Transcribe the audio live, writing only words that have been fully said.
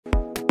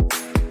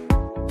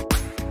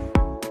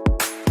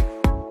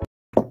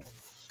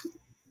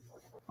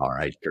All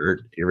right,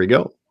 Curt, here we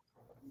go.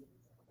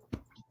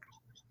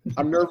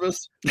 I'm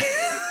nervous.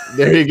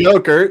 There you go,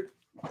 Curt.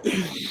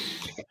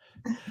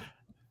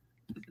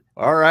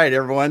 All right,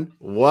 everyone.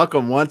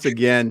 Welcome once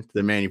again to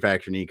the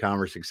Manufacturing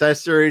E-commerce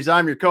Success Series.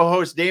 I'm your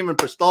co-host, Damon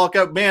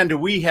Postolka. Man, do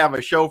we have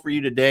a show for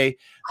you today.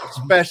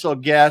 Special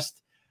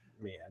guest.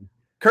 Man.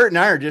 Curt and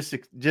I are just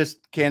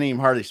can't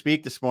even hardly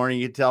speak this morning.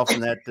 You can tell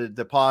from that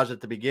the pause at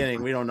the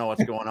beginning. We don't know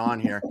what's going on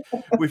here.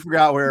 We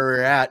forgot where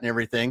we're at and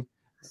everything.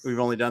 We've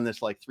only done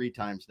this like 3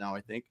 times now,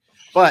 I think.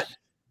 But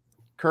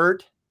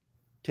Curt,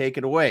 take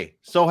it away.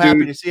 So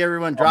happy to see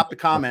everyone. Drop the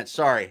comments.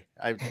 Sorry.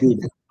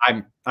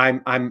 I'm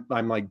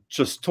like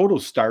just total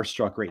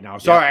starstruck right now.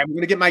 Sorry, I'm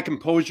gonna get my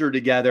composure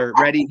together.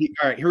 Ready?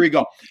 All right, here we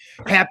go.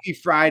 Happy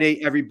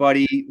Friday,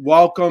 everybody.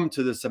 Welcome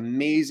to this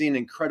amazing,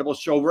 incredible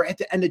show. We're at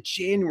the end of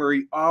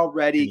January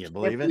already. Can you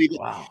believe it?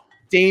 Wow.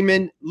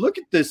 Damon, look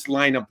at this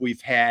lineup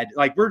we've had.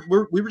 Like we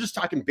were just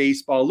talking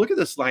baseball. Look at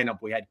this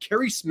lineup we had.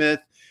 Kerry Smith,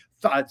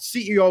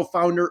 CEO,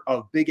 founder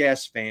of Big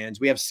Ass Fans.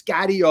 We have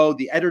Scotty O,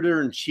 the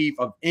editor-in-chief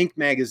of Inc.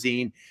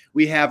 magazine.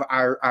 We have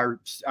our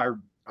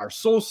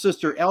soul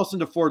sister, Allison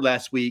DeFord,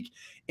 last week.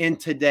 And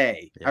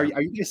today, are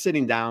you guys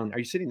sitting down? Are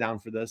you sitting down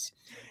for this?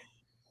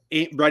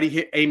 Ready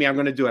here, Amy, I'm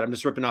going to do it. I'm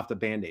just ripping off the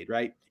Band-Aid,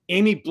 right?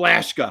 Amy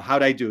Blashka.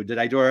 How'd I do? Did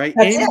I do it right?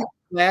 Amy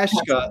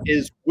Blashka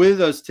is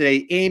with us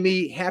today.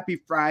 Amy, happy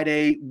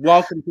Friday.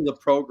 Welcome to the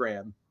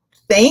program.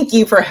 Thank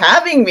you for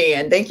having me,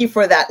 and thank you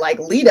for that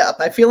lead up.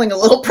 I'm feeling a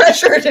little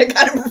pressure to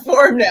kind of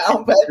perform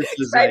now, but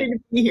excited to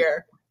be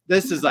here.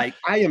 This is like,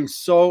 I am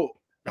so,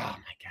 oh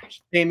my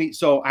gosh, Amy.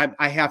 So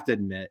I have to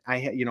admit,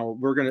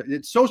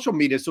 it's social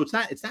media. So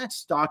it's not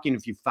stalking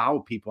if you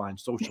follow people on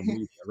social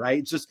media, right?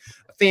 It's just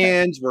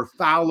fans, we're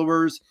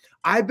followers.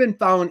 I've been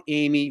following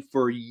Amy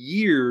for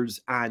years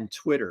on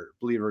Twitter,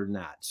 believe it or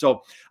not.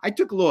 So I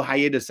took a little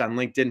hiatus on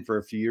LinkedIn for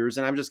a few years,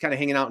 and I'm just kind of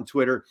hanging out on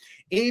Twitter.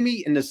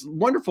 Amy, in this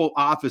wonderful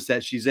office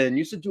that she's in,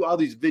 used to do all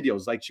these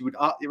videos. Like she would,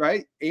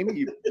 right?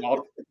 Amy,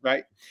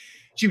 right?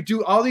 She would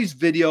do all these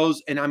videos,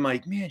 and I'm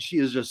like, man, she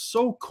is just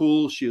so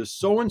cool. She is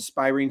so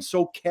inspiring,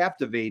 so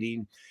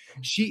captivating.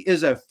 She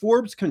is a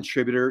Forbes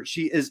contributor.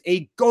 She is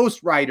a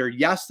ghostwriter.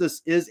 Yes,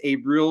 this is a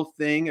real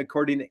thing,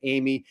 according to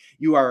Amy.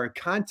 You are a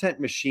content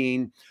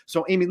machine.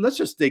 So, Amy, let's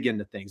just dig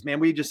into things, man.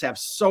 We just have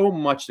so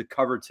much to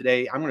cover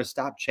today. I'm going to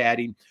stop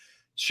chatting.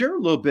 Share a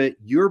little bit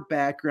your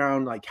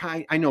background. Like,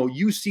 hi, I know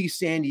UC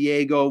San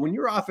Diego. When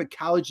you're off at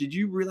college, did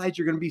you realize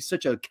you're going to be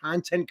such a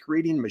content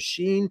creating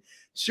machine?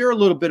 Share a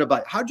little bit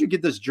about how'd you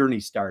get this journey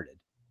started?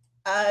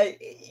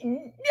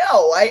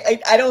 No,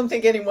 I don't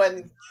think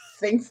anyone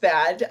thinks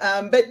that.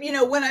 But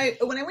when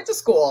I went to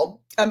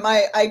school,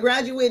 I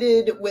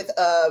graduated with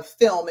a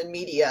film and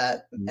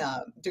media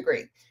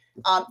degree,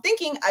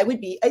 thinking I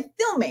would be a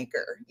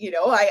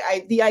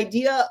filmmaker. The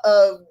idea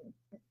of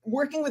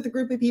working with a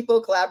group of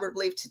people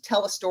collaboratively to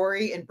tell a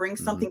story and bring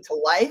something to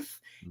life,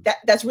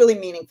 that's really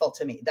meaningful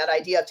to me. That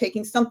idea of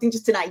taking something,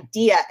 just an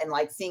idea, and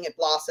seeing it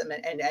blossom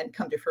and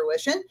come to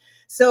fruition.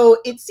 So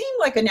it seemed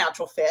like a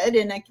natural fit,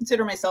 and I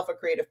consider myself a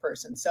creative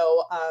person.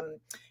 So,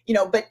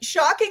 but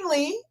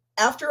shockingly,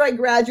 after I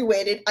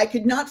graduated, I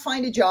could not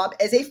find a job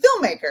as a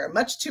filmmaker,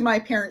 much to my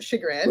parents'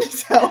 chagrin.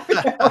 So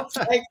I was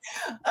like,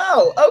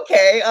 oh,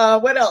 okay,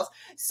 what else?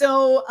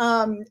 So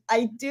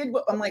I did,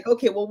 I'm like,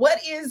 okay, well,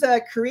 what is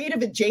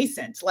creative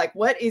adjacent? Like,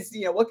 what is,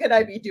 what could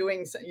I be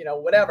doing,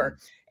 whatever.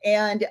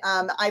 And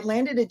I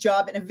landed a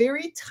job in a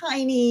very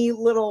tiny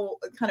little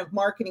kind of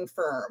marketing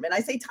firm. And I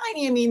say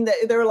tiny, I mean,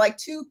 there were like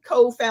 2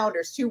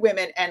 co-founders, 2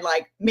 women, and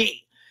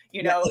me.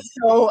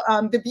 So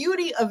the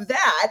beauty of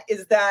that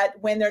is that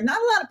when there are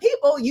not a lot of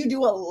people, you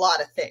do a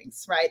lot of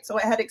things, right? So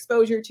I had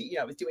exposure to,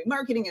 I was doing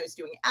marketing, I was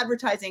doing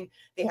advertising.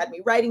 They had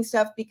me writing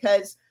stuff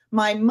because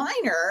my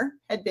minor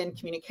had been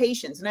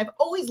communications, and I've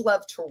always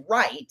loved to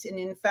write. And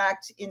in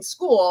fact, in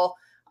school,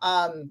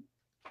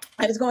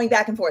 I was going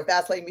back and forth,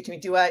 vacillating between,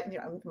 do I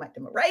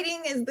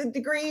writing is the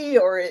degree,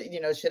 or,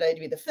 should I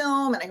do the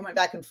film? And I went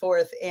back and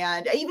forth.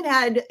 And I even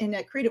had, in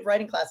a creative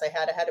writing class I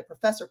had a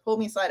professor pull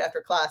me aside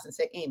after class and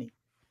say, Amy,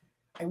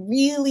 I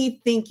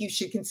really think you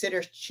should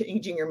consider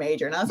changing your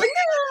major. And I was like,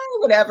 no,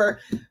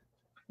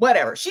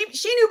 whatever. She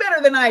knew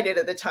better than I did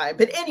at the time.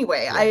 But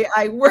anyway,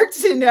 I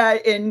worked in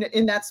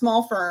that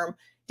small firm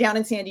down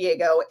in San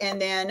Diego.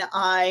 And then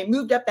I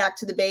moved up back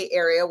to the Bay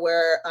Area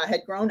where I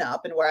had grown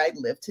up and where I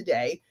live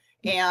today.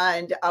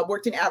 And I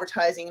worked in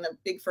advertising in a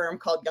big firm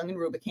called Young and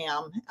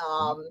Rubicam.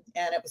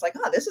 And it was like,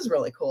 oh, this is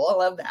really cool. I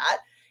love that.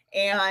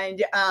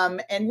 And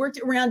worked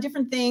around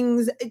different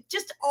things,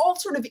 just all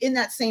sort of in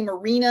that same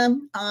arena.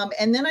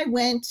 And then I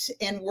went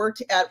and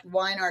worked at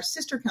our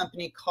sister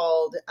company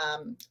called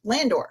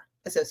Landor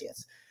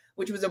Associates,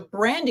 which was a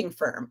branding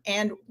firm.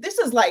 And this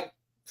is like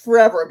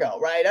forever ago,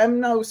 right? I'm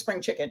no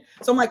spring chicken.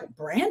 So I'm like,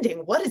 branding,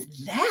 what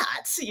is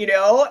that?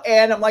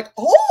 And I'm like,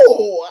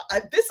 oh,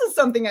 this is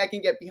something I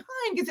can get behind,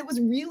 because it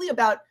was really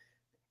about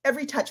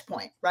every touch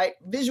point, right?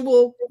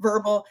 Visual,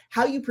 verbal,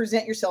 how you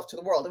present yourself to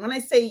the world. And when I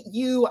say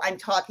you, I'm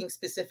talking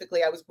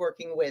specifically, I was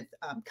working with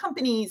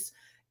companies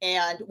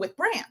and with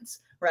brands,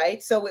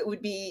 right? So it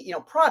would be, you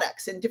know,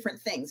 products and different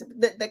things.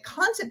 The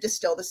concept is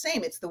still the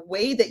same. It's the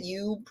way that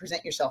you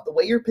present yourself, the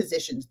way you're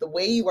positioned, the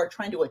way you are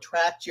trying to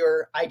attract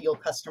your ideal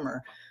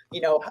customer. You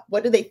know,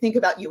 what do they think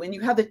about you? And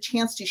you have a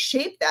chance to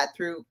shape that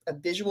through a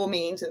visual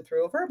means and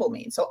through a verbal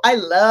means. So I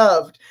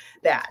loved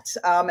that.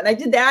 And I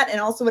did that, and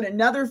also at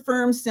another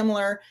firm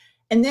similar.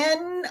 And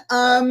then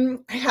I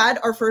had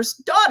our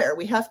first daughter.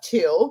 We have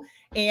two.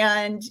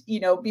 And, you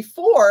know,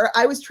 before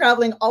I was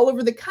traveling all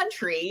over the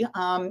country.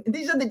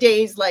 These are the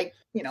days like,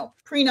 you know,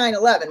 pre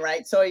 9/11,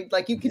 right? So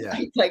like you could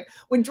like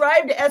would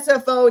drive to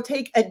SFO,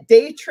 take a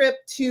day trip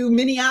to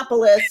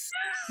Minneapolis,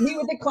 meet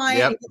with the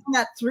client, and get on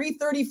that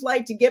 3:30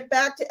 flight to get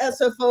back to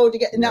SFO to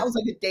get, and that was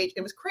like a date.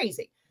 It was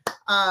crazy.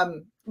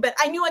 But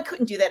I knew I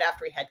couldn't do that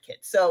after we had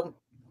kids. So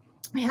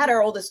I had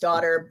our oldest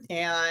daughter,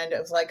 and I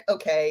was like,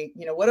 okay,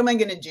 you know, what am I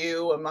going to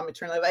do? I'm on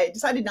maternity leave. I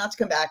decided not to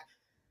come back.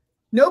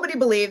 Nobody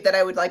believed that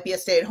I would like be a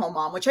stay-at-home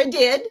mom, which I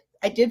did.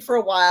 I did for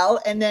a while.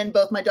 And then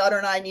both my daughter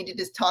and I needed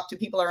to talk to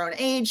people our own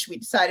age. We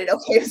decided,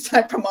 okay, it's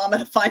time for mama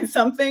to find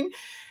something.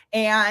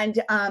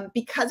 And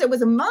because I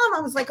was a mom,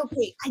 I was like,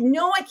 okay, I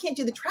know I can't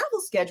do the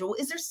travel schedule.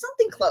 Is there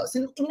something close?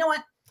 And you know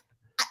what?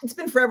 It's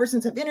been forever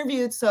since I've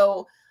interviewed.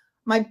 So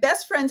my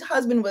best friend's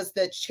husband was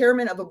the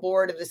chairman of a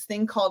board of this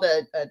thing called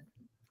a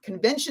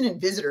Convention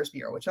and Visitors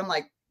Bureau, which I'm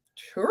like,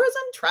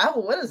 tourism,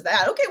 travel, what is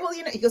that? Okay, well,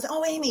 you know, he goes,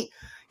 oh, Amy,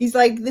 he's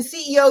like, the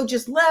CEO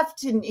just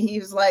left, and he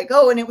was like,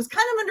 oh, and it was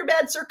kind of under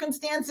bad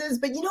circumstances,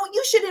 but you know,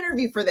 you should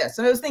interview for this.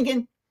 And I was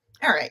thinking,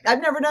 all right,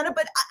 I've never done it,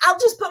 but I'll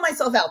just put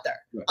myself out there.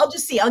 Right. I'll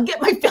just see, I'm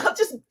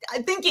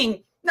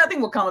thinking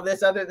nothing will come of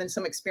this other than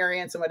some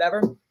experience and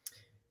whatever.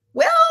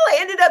 Well, I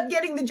ended up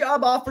getting the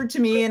job offered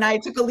to me, and I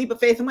took a leap of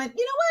faith and went,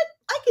 you know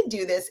what, I can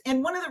do this.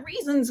 And one of the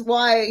reasons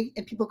why,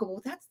 and people go,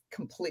 well, that's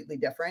completely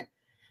different.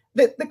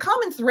 The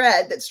common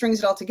thread that strings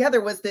it all together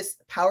was this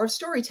power of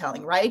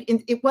storytelling, right?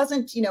 And it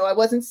wasn't, you know, I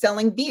wasn't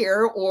selling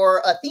beer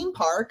or a theme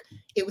park.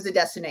 It was a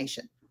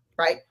destination,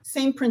 right?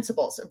 Same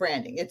principles of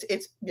branding. It's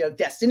you know,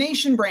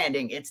 destination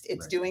branding. It's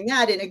right. Doing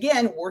that. And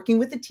again, working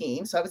with the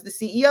team. So I was the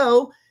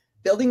CEO,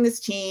 building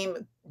this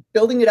team,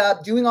 building it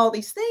up, doing all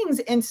these things.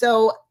 And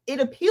so it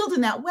appealed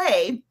in that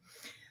way.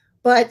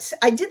 But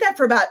I did that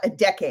for about a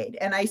decade.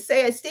 And I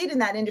say I stayed in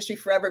that industry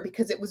forever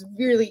because it was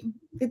really,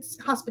 it's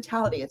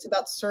hospitality. It's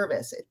about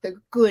service. The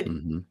good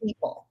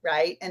people,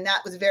 right? And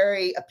that was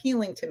very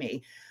appealing to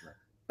me. Right.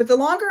 But the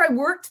longer I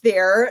worked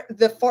there,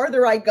 the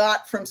farther I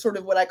got from sort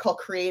of what I call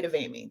creative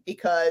Amy,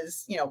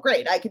 because, you know,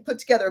 great, I could put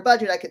together a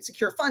budget, I could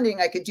secure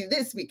funding, I could do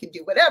this, we could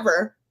do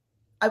whatever.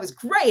 I was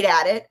great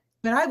at it.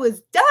 But I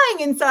was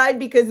dying inside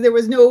because there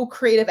was no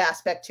creative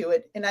aspect to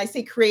it. And I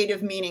say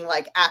creative meaning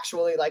like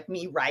actually like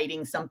me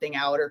writing something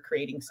out or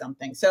creating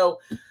something. So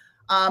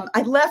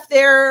I left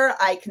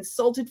there. I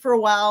consulted for a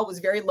while. It was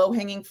very low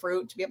hanging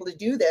fruit to be able to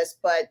do this.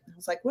 But I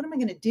was like, what am I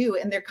going to do?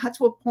 And there got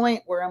to a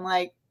point where I'm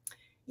like,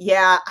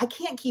 yeah, I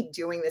can't keep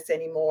doing this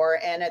anymore.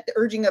 And at the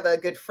urging of a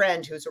good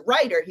friend who's a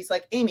writer, he's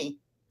like, Amy,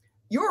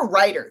 you're a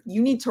writer.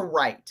 You need to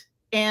write.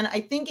 And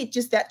I think it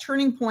just, that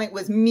turning point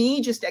was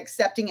me just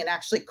accepting and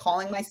actually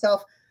calling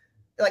myself,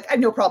 like, I have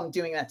no problem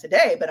doing that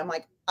today, but I'm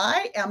like,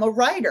 I am a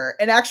writer,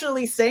 and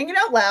actually saying it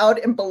out loud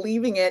and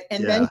believing it,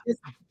 and then just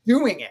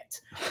doing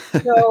it.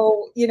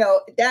 So, you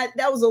know, that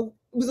was it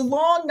was a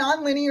long,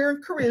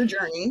 nonlinear career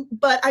journey,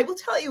 but I will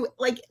tell you,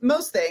 like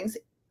most things,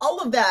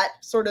 all of that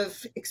sort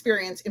of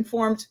experience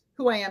informed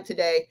who I am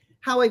today,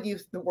 how I view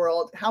the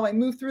world, how I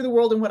move through the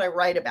world, and what I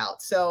write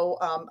about. So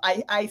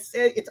I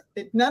say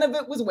none of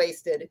it was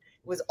wasted.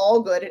 It was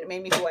all good, and it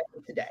made me who I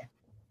am today.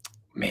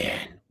 Man,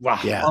 wow.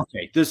 Yeah.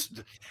 Okay, this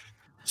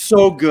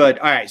so good.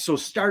 All right, so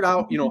start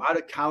out, you know, out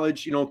of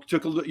college, you know,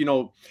 took a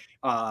little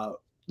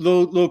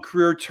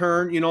career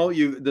turn. You know,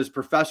 this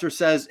professor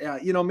says,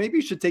 you know, maybe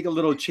you should take a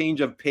little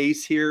change of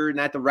pace here, and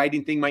that the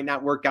writing thing might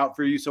not work out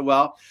for you so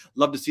well.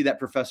 Love to see that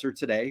professor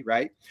today,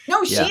 right?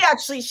 No,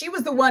 she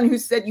was the one who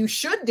said you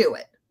should do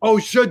it. Oh,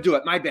 should do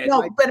it. My bad.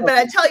 No, but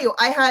I tell you,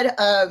 I had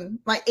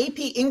my AP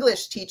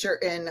English teacher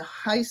in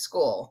high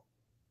school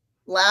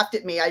laughed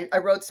at me. I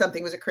wrote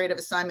something, it was a creative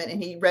assignment,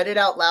 and he read it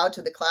out loud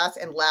to the class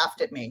and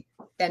laughed at me.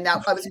 And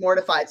now I was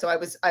mortified. So I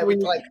was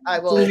like,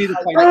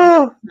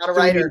 not a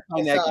writer.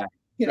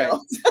 You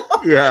know,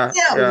 yeah.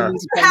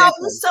 How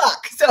you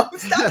suck. So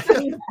stop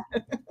doing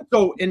that.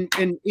 So, and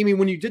Amy,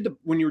 when you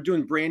were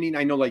doing branding,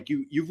 I know like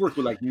you've worked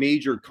with like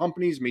major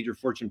companies, major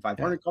Fortune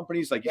 500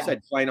 companies, like you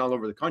said, flying all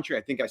over the country.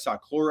 I think I saw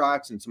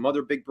Clorox and some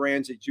other big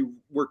brands that you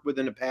worked with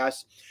in the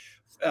past.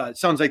 It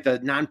sounds like the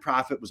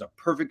nonprofit was a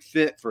perfect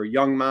fit for a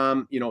young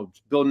mom, you know,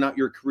 building out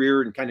your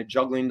career and kind of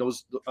juggling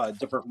those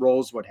different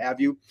roles, what have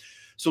you.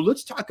 So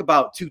let's talk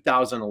about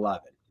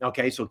 2011.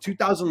 Okay, so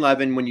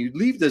 2011, when you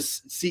leave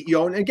this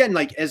CEO, and again,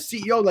 like as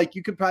CEO, like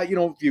you could probably, you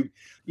know, if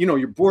you know,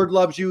 your board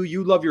loves you,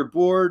 you love your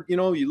board, you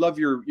know, you love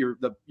your you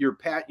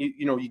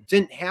know, you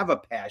didn't have a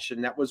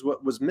passion. That was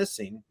what was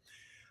missing.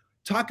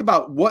 Talk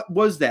about what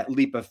was that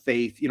leap of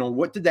faith? You know,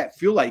 what did that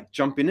feel like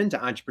jumping into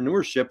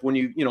entrepreneurship when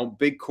you know,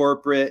 big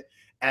corporate,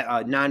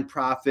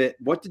 nonprofit?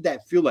 What did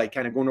that feel like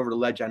kind of going over the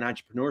ledge on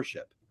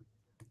entrepreneurship?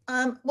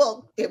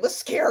 Well, it was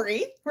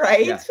scary,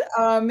 right? Yeah.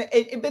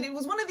 But it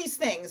was one of these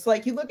things,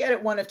 like you look at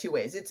it one of two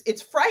ways.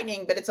 It's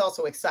frightening, but it's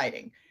also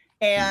exciting.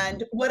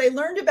 And what I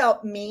learned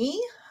about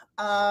me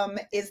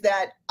is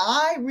that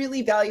I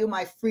really value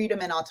my freedom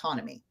and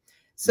autonomy.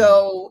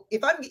 So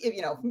if I'm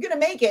going to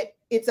make it,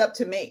 it's up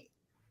to me.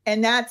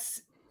 And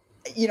that's,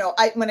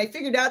 when I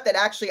figured out that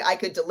actually I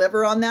could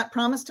deliver on that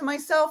promise to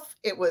myself,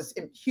 it was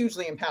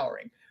hugely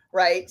empowering.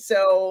 Right.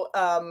 So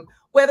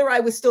whether I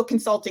was still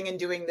consulting and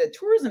doing the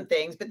tourism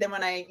things, but then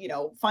when I,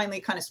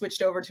 finally kind of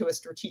switched over to a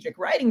strategic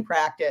writing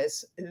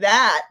practice,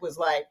 that was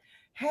like,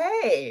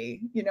 hey,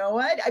 you know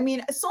what? I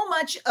mean, so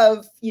much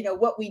of,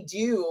 what we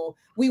do,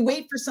 we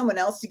wait for someone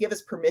else to give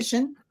us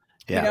permission,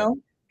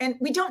 and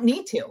we don't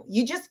need to.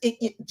 You just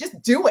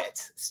do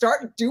it.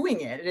 Start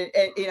doing it.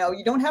 And,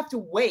 you don't have to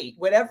wait,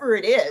 whatever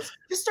it is,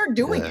 just start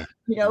doing it,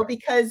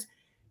 because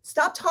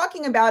stop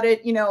talking about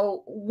it,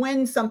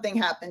 when something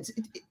happens.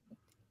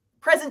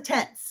 Present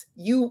tense,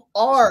 you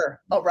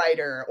are a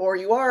writer or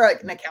you are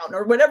an accountant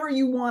or whatever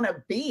you want to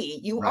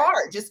be, you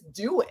are, just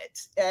do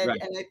it. And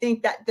I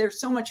think that there's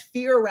so much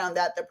fear around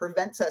that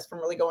prevents us from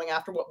really going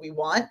after what we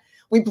want.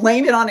 We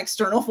blame it on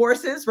external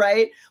forces,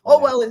 right? Oh,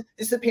 well,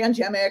 it's a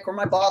pandemic or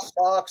my boss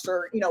sucks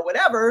or,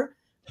 whatever.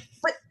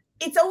 But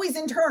it's always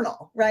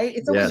internal, right?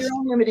 It's always your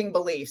own limiting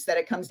beliefs that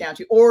it comes down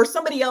to, or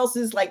somebody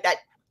else's, like that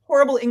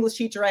horrible English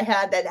teacher I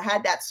had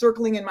that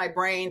circling in my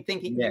brain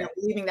thinking,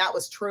 believing that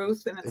was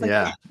truth. And it's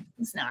like,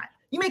 it's not.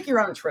 You make your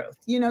own truth.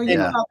 You go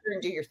out there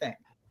and do your thing.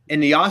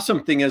 And the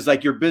awesome thing is,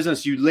 like, your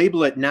business, you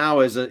label it now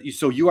as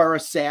so you are a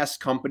SaaS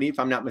company, if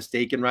I'm not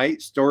mistaken, right?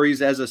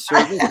 Stories as a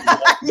service,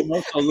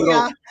 a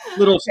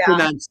little spin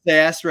on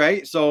SaaS,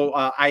 right? So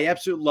I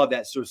absolutely love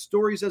that. So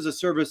stories as a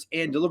service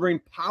and delivering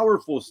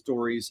powerful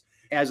stories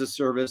as a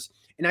service.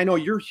 And I know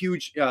you're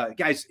huge,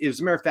 guys.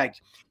 As a matter of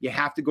fact, you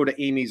have to go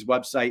to Amy's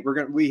website.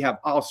 We have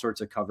all sorts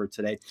of cover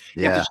today.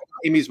 You have to check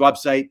out Amy's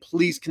website.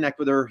 Please connect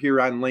with her here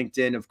on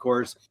LinkedIn, of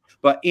course.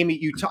 But Amy,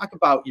 you talk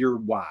about your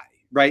why,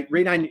 right?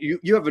 Right on,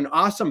 you have an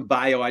awesome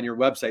bio on your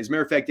website. As a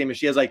matter of fact, Amy,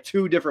 she has like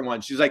 2 different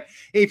ones. She's like,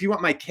 hey, if you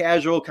want my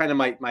casual, kind of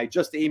my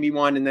just Amy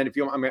one, and then if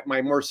you want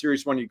my more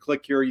serious one, you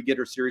click here, you get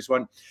her serious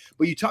one.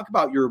 But you talk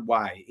about your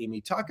why, Amy.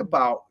 Talk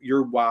about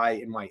your why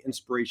and why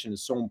inspiration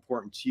is so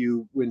important to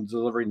you when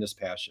delivering this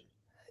passion.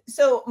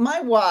 So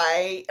my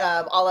why,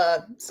 a la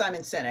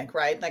Simon Sinek,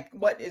 right? Like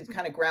what is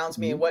kind of grounds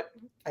me and what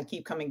I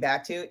keep coming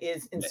back to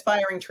is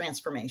inspiring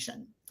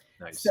transformation.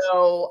 Nice.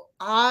 So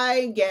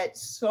I get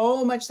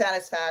so much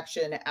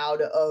satisfaction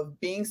out of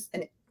being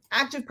an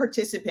active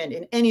participant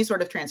in any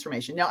sort of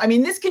transformation. Now, I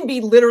mean, this can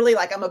be literally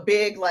like, I'm a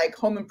big like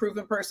home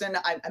improvement person.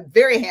 I'm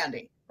very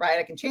handy, right?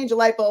 I can change a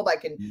light bulb. I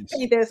can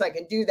paint this. I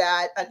can do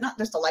that. Not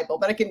just a light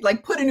bulb, but I can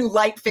like put a new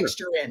light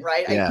fixture in,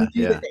 right? I can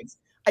do the things.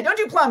 I don't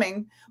do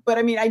plumbing, but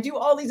I mean, I do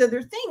all these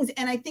other things.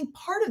 And I think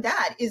part of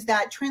that is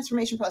that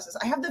transformation process.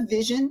 I have the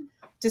vision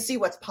to see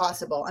what's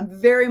possible. I'm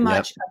very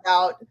much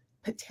about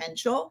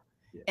potential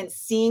and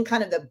seeing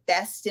kind of the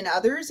best in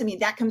others. I mean,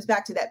 that comes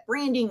back to that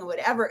branding or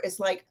whatever. It's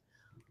like,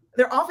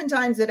 there are often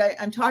times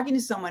that I'm talking to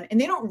someone and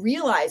they don't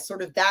realize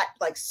sort of that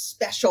like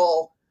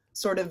special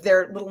sort of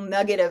their little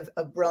nugget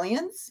of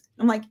brilliance.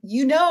 I'm like,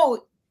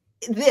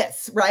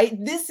 this,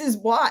 right? This is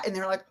why. And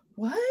they're like,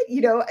 what?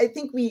 I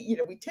think we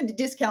tend to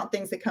discount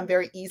things that come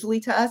very easily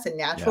to us and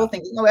natural,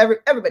 thinking, oh,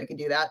 everybody can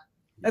do that.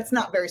 That's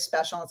not very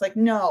special. And it's like,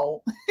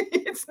 no,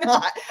 it's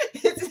not.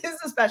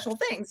 It's a special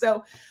thing.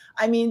 So,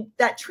 I mean,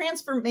 that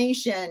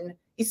transformation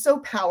is so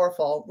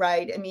powerful,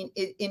 right? I mean,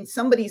 in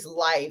somebody's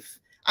life,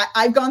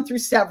 I've gone through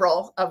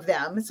several of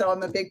them, so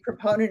I'm a big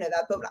proponent of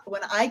that. But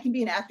when I can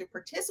be an active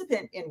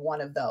participant in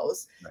one of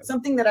those,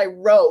 something that I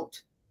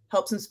wrote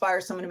helps inspire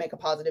someone to make a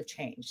positive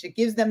change. It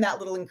gives them that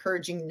little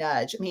encouraging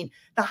nudge. I mean,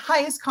 the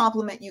highest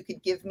compliment you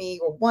could give me,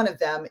 or one of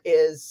them,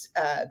 is,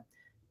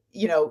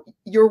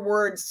 your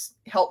words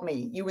helped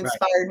me. You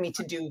inspired me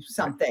to do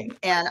something.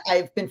 And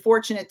I've been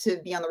fortunate to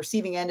be on the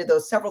receiving end of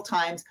those several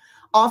times.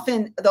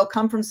 Often they'll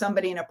come from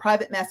somebody in a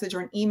private message or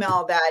an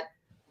email that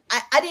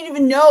I didn't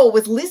even know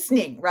was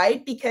listening,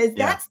 right? Because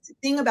that's the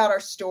thing about our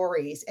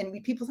stories.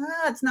 And people say,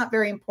 it's not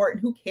very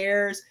important. Who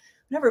cares?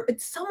 Whatever.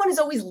 But someone is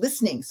always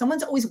listening.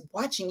 Someone's always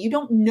watching. You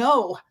don't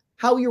know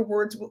how your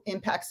words will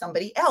impact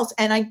somebody else.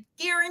 And I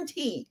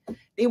guarantee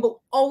they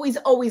will always,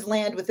 always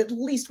land with at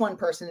least one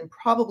person and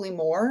probably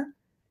more.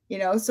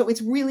 So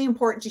it's really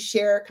important to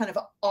share kind of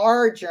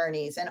our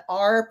journeys and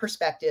our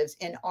perspectives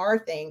and our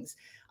things.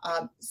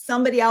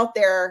 Somebody out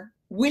there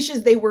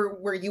wishes they were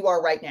where you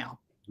are right now,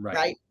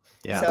 right?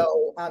 Yeah.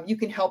 So you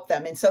can help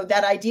them. And so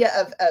that idea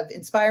of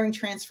inspiring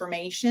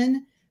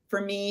transformation for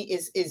me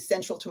is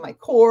central to my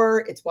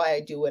core. It's why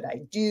I do what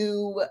I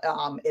do.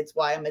 It's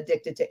why I'm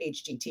addicted to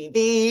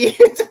HGTV.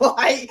 It's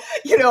why,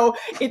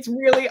 it's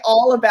really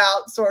all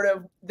about sort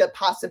of the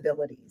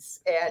possibilities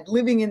and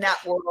living in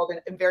that world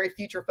and very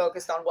future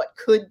focused on what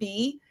could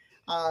be.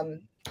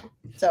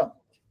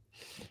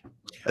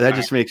 That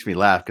just makes me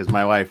laugh because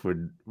my wife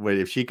would,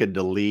 if she could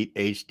delete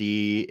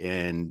HD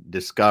and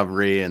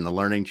Discovery and the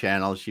Learning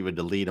Channel, she would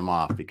delete them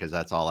off because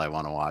that's all I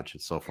want to watch.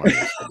 It's so funny.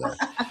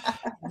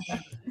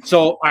 So,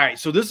 all right.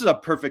 So this is a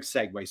perfect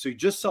segue. So you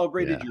just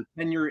celebrated your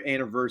 10-year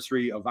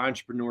anniversary of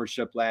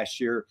entrepreneurship last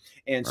year.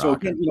 And so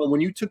again, you know,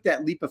 when you took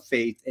that leap of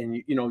faith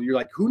and, you know, you're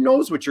like, who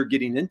knows what you're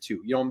getting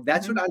into? You know,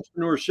 that's what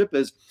entrepreneurship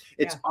is.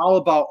 It's all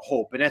about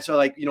hope. And that's why,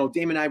 like, you know,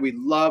 Dame and I, we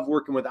love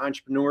working with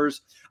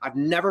entrepreneurs. I've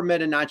never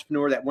met an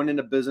entrepreneur that went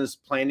into business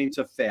planning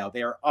to fail.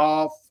 They are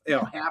all, you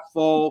know, half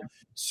full,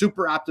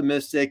 super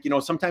optimistic, you know,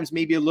 sometimes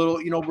maybe a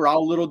little, you know, we're all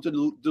a little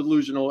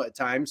delusional at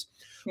times.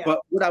 But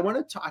what I want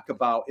to talk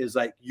about is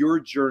like your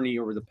journey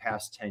over the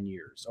past 10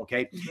 years.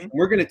 Okay.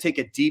 We're going to take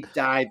a deep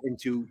dive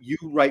into, you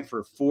write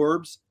for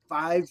Forbes,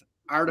 5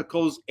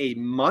 articles a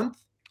month.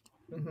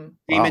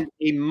 Damon,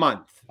 a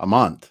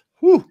month.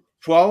 Whew.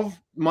 12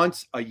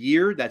 months a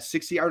year. That's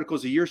 60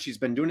 articles a year. She's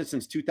been doing it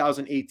since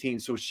 2018.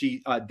 So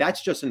she,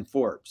 that's just in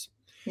Forbes.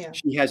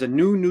 She has a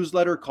new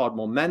newsletter called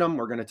Momentum.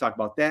 We're going to talk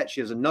about that. She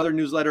has another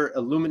newsletter,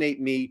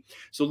 Illuminate Me.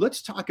 So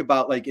let's talk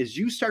about, like, as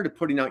you started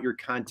putting out your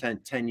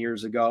content 10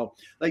 years ago,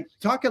 like,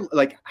 talk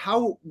like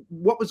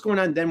what was going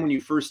on then when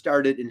you first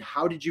started, and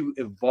how did you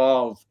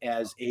evolve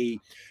as a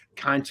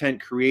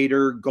content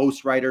creator,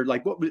 ghostwriter?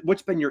 Like,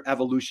 what's been your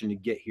evolution to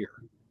get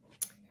here?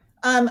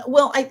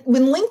 Well,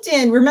 when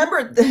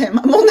LinkedIn,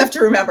 I'm old enough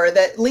to remember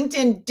that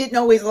LinkedIn didn't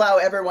always allow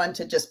everyone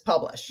to just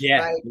publish.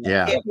 Right?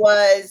 It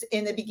was,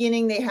 in the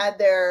beginning, they had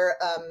their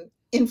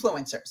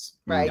influencers,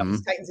 right?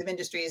 These titans of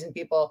industries and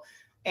people.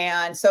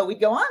 And so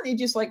we'd go on, they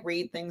just like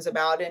read things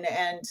about it.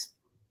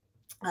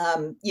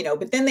 And you know,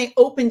 but then they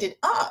opened it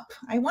up.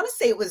 I want to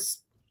say it was,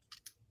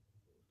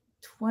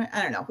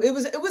 I don't know. It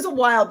was a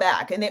while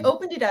back, and they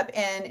opened it up.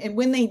 And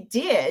when they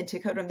did, to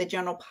go to the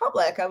general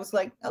public, I was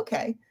like,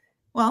 okay,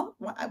 well,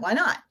 why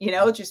not? You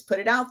know, just put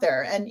it out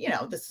there. And, you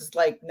know, this is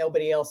like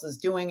nobody else is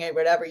doing it,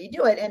 whatever, you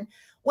do it. And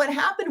what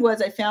happened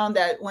was I found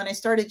that when I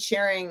started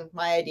sharing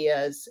my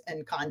ideas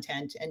and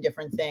content and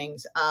different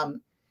things,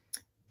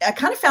 I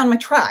kind of found my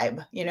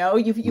tribe. You know,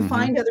 you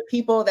find other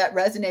people that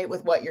resonate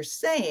with what you're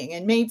saying,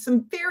 and made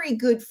some very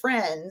good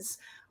friends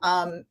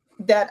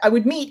that I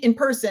would meet in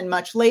person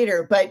much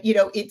later. But, you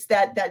know, it's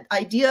that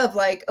idea of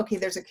like, okay,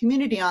 there's a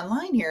community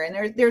online here,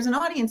 and there's an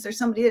audience, there's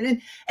somebody,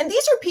 and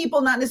these are people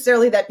not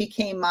necessarily that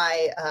became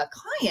my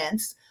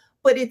clients,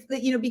 but it's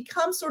that, you know,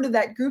 become sort of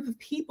that group of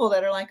people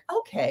that are like,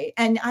 okay,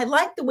 and I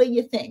like the way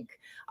you think.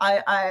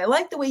 I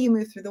like the way you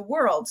move through the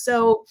world.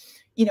 So,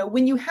 you know,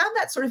 when you have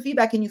that sort of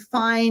feedback and you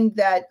find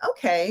that,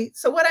 okay,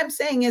 so what I'm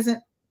saying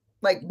isn't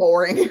like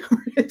boring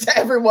to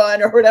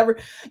everyone or whatever,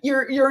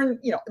 you're,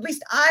 you know, at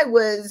least I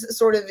was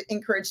sort of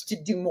encouraged to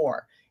do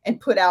more and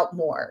put out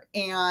more.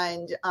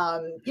 And,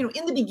 you know,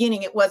 in the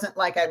beginning, it wasn't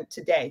like I'm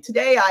today.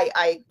 Today,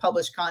 I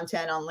publish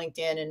content on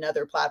LinkedIn and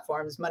other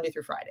platforms Monday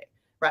through Friday.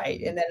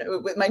 Right. And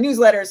then with my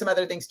newsletter, some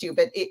other things too,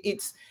 but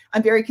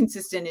I'm very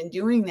consistent in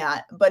doing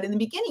that. But in the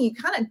beginning, you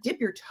kind of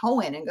dip your toe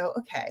in and go,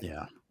 okay,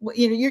 well,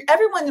 you know,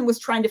 everyone was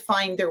trying to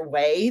find their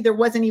way. There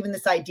wasn't even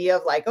this idea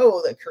of like,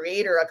 oh, the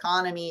creator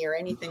economy or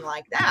anything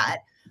like that.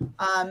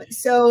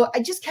 So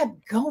I just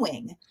kept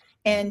going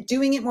and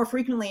doing it more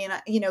frequently.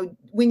 And, you know,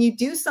 when you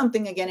do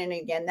something again and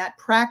again, that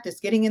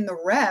practice, getting in the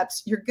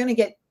reps, you're going to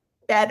get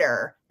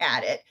better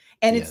at it.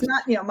 And it's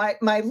not, you know,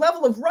 my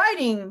level of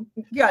writing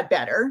got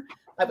better,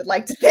 I would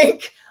like to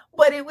think,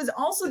 but it was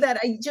also that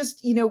I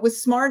just, you know,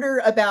 was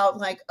smarter about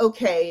like,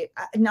 okay,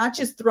 not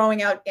just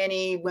throwing out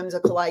any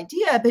whimsical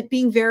idea, but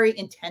being very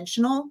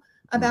intentional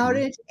about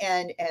it,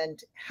 and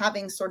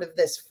having sort of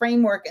this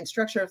framework and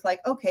structure of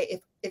like,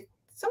 okay, if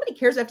somebody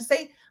cares, I have to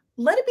say,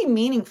 let it be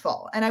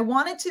meaningful. And I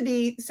want it to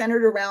be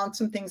centered around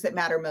some things that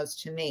matter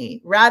most to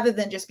me, rather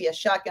than just be a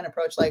shotgun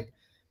approach. Like,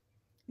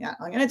 yeah,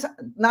 I'm going to,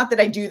 not that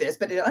I do this,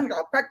 but I'm going to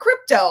talk about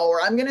crypto,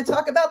 or I'm going to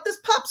talk about this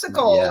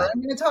popsicle, or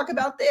I'm going to talk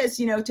about this,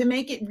 you know, to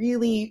make it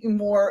really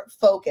more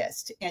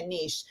focused and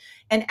niche.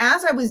 And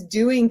as I was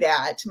doing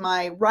that,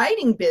 my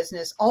writing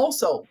business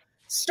also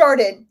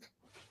started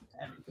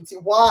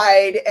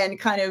wide and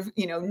kind of,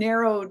 you know,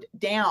 narrowed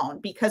down,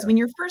 because when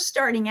you're first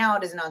starting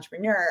out as an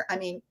entrepreneur, I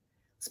mean,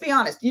 let's be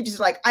honest, you just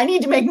like, I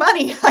need to make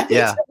money. I need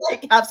to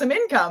like have some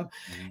income.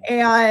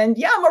 And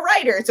yeah, I'm a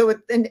writer. So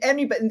and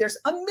there's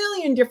a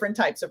million different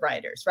types of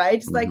writers, right?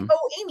 It's like,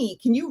 oh, Amy,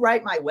 can you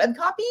write my web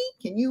copy?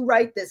 Can you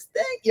write this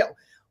thing? You know,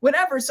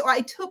 whatever. So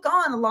I took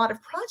on a lot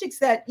of projects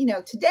that, you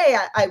know, today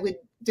I would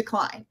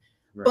decline.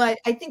 But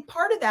I think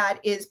part of that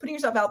is putting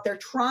yourself out there,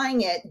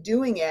 trying it,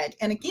 doing it.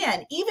 And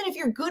again, even if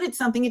you're good at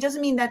something, it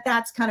doesn't mean that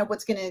that's kind of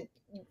what's going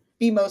to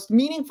be most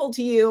meaningful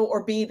to you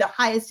or be the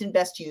highest and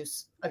best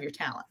use of your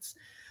talents.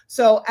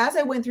 So as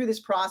I went through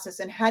this process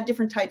and had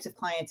different types of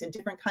clients and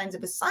different kinds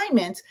of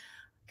assignments,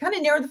 kind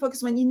of narrowed the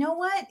focus when, you know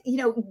what, you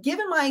know,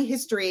 given my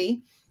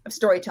history of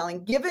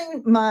storytelling,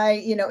 given my,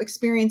 you know,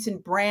 experience in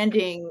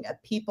branding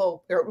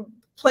people or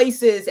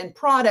places and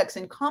products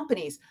and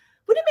companies,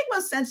 would it make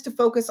most sense to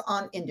focus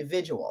on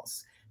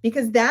individuals?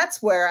 Because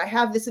that's where I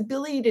have this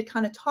ability to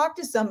kind of talk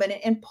to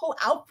somebody and pull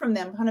out from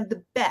them kind of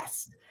the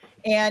best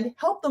and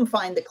help them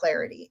find the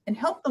clarity and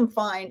help them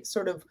find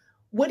sort of,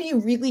 what are you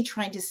really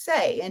trying to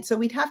say? And so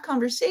we'd have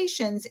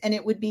conversations, and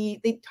it would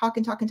be, they'd talk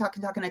and talk and talk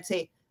and talk. And I'd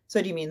say,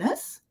 so do you mean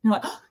this? And I'm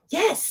like, oh,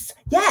 Yes,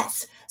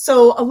 yes.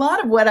 So a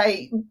lot of what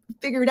I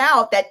figured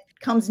out that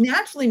comes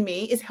naturally to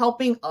me is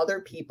helping other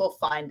people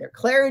find their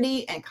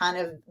clarity and kind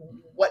of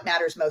what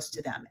matters most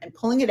to them and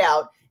pulling it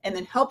out and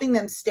then helping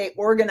them stay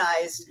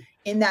organized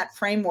in that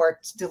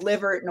framework to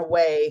deliver it in a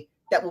way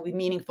that will be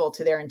meaningful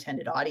to their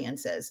intended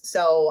audiences.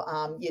 So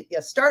you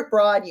start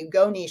broad, you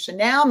go niche. And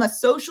now I'm a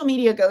social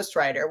media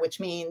ghostwriter, which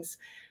means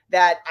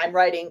that I'm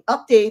writing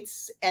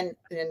updates and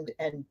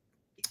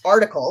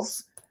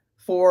articles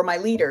for my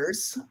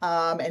leaders.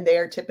 And they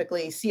are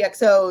typically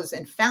CXOs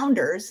and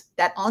founders,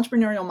 that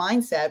entrepreneurial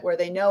mindset where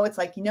they know it's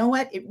like, you know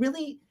what,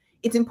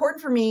 it's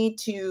important for me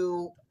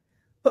to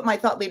put my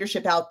thought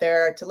leadership out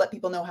there to let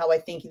people know how I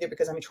think, either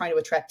because I'm trying to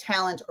attract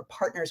talent or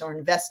partners or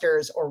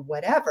investors or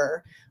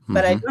whatever,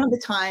 but I don't have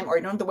the time or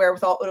I don't have the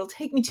wherewithal. It'll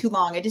take me too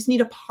long. I just need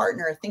a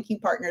partner, a thinking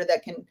partner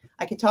that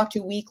I can talk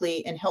to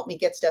weekly and help me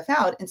get stuff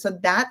out. And so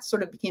that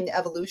sort of became the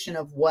evolution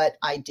of what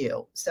I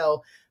do.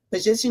 So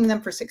positioning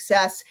them for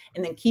success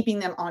and then keeping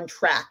them on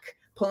track,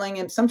 pulling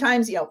in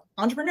sometimes,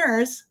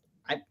 entrepreneurs,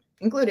 I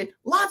included,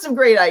 lots of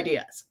great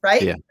ideas,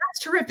 right? Yeah. That's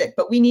terrific,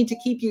 but we need to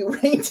keep you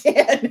reined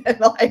in and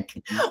like,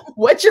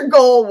 what's your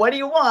goal? What do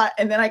you want?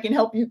 And then I can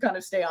help you kind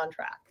of stay on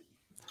track.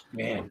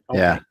 Man. Okay.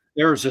 Yeah.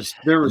 There was so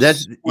much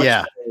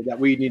that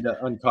we need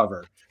to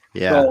uncover.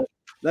 Yeah. So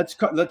let's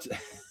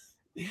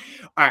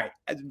all right.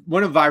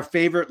 One of our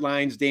favorite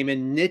lines,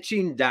 Damon,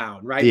 niching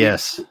down, right?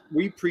 Yes.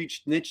 We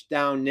preach niche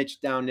down,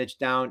 niche down, niche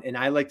down. And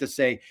I like to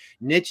say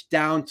niche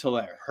down till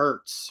it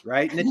hurts,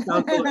 right? Niche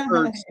down till it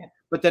hurts.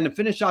 But then to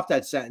finish off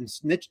that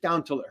sentence, niche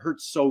down till it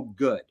hurts so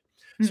good.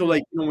 So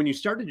like, when you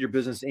started your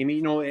business, Amy,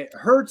 it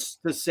hurts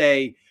to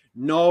say,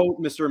 no,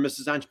 Mr. or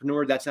Mrs.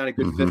 Entrepreneur, that's not a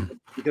good fit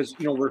because,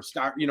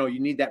 you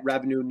need that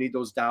revenue, need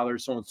those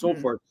dollars, so on and so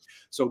forth.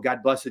 So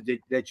God bless it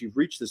that you've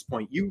reached this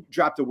point. You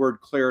dropped the word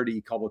clarity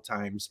a couple of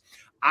times.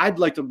 I'd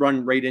like to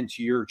run right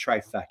into your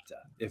trifecta,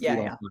 if you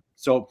don't mind.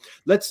 So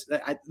let's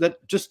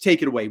just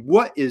take it away.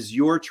 What is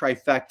your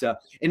trifecta?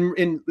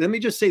 And let me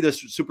just say this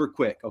super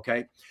quick.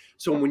 Okay.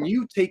 So when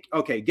you take,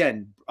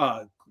 again,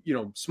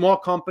 small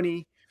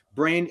company,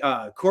 brand,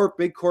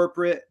 big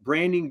corporate,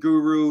 branding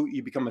guru,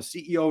 you become a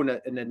CEO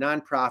in a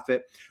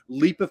nonprofit,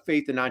 leap of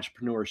faith in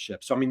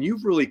entrepreneurship. So, I mean,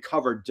 you've really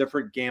covered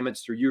different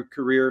gamuts through your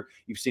career.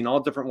 You've seen all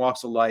different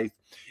walks of life.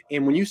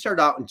 And when you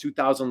started out in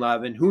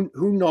 2011, who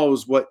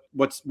knows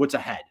what's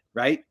ahead,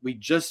 right? We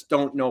just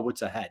don't know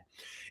what's ahead.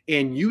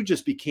 And you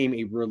just became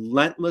a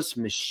relentless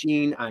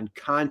machine on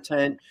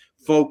content,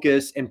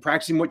 focus, and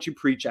practicing what you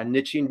preach on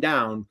niching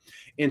down.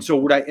 And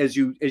so as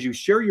you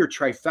share your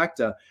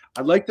trifecta,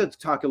 I'd like to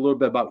talk a little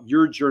bit about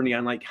your journey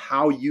on like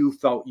how you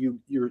felt you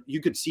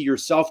could see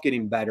yourself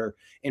getting better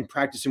and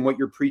practicing what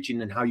you're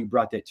preaching and how you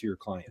brought that to your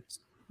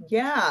clients.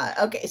 Yeah.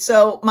 Okay.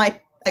 So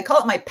I call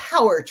it my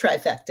power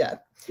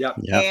trifecta. Yeah.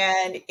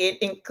 And it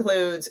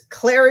includes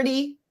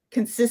clarity,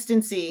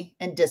 consistency,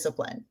 and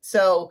discipline.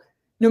 So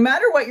no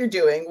matter what you're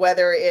doing,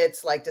 whether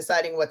it's like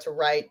deciding what to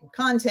write,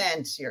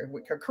 content, your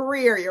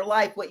career, your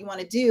life, what you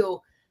want to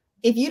do,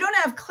 if you don't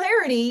have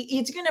clarity,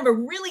 it's going to have a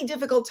really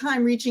difficult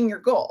time reaching your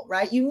goal,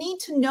 right? You need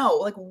to know,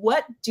 like,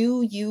 what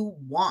do you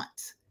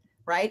want,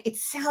 right? It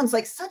sounds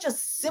like such a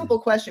simple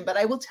question, but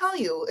I will tell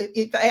you,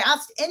 if I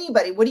asked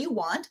anybody, what do you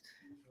want?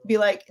 Be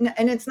like,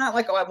 and it's not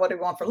like, oh, what do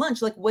you want for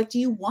lunch? Like, what do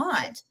you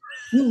want?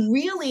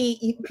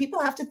 People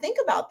have to think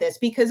about this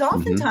because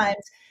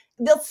oftentimes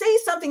they'll say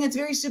something that's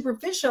very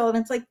superficial and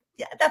it's like,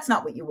 yeah, that's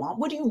not what you want.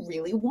 What do you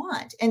really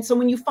want? And so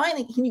when you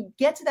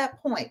get to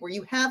that point where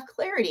you have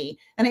clarity,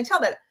 and I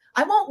tell that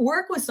I won't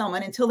work with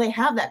someone until they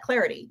have that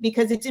clarity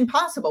because it's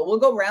impossible. We'll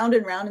go round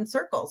and round in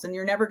circles and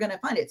you're never going to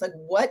find it. It's like,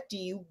 what do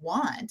you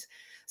want?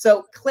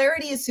 So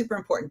clarity is super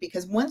important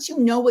because once you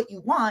know what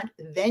you want,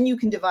 then you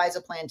can devise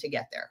a plan to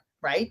get there,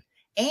 right?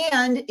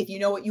 And if you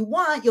know what you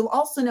want, you'll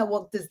also know,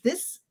 well, does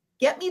this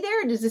get me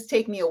there or does this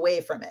take me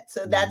away from it?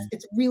 So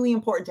it's really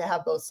important to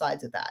have both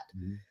sides of that.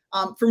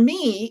 For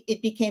me,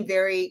 it became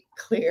very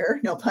clear,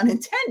 no pun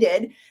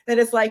intended, that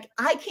it's like,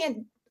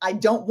 I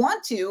don't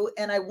want to,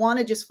 and I want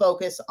to just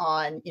focus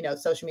on,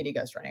 social media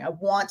ghostwriting. I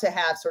want to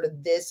have sort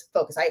of this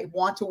focus. I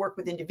want to work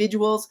with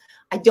individuals.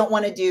 I don't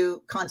want to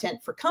do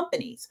content for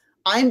companies.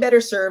 I'm better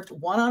served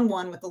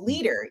one-on-one with a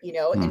leader, and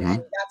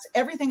that's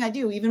everything I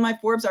do. Even my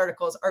Forbes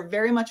articles are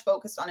very much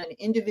focused on an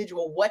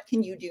individual. What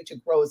can you do to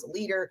grow as a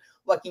leader?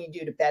 What can you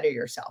do to better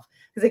yourself?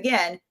 Because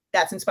again,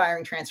 that's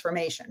inspiring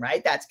transformation,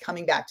 right? That's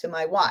coming back to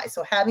my why.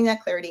 So having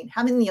that clarity and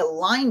having the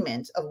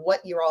alignment of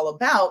what you're all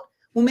about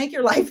will make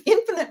your life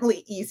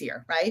infinitely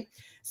easier, right?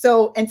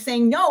 So, and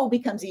saying no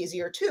becomes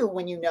easier too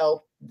when you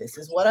know this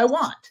is what I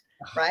want,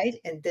 right?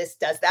 And does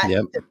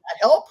that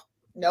help?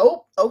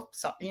 No. Oh,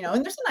 so,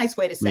 and there's a nice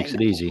way to say Makes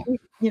it easy.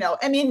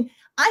 I mean,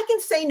 I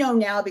can say no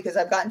now because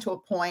I've gotten to a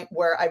point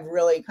where I've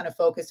really kind of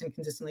focused and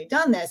consistently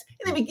done this.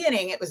 In the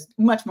beginning, it was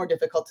much more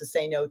difficult to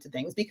say no to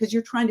things because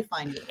you're trying to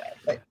find your way.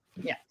 But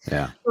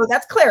yeah. So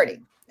that's clarity.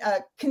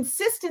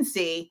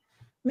 Consistency.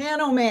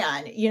 man, oh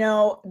man, you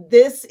know,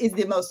 this is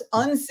the most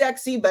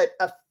unsexy but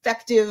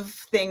effective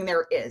thing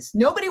there is.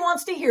 Nobody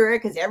wants to hear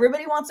it because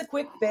everybody wants a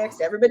quick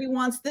fix. Everybody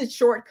wants the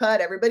shortcut.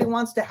 Everybody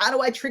wants to, how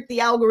do I trick the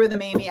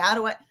algorithm, Amy? How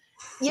do I?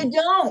 You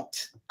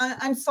don't.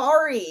 I'm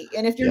sorry.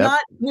 And if you're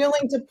not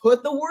willing to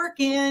put the work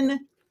in,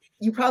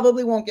 you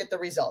probably won't get the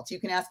results. You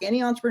can ask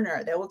any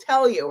entrepreneur. They will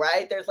tell you,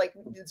 right?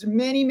 There's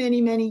many, many,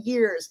 many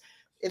years.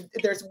 If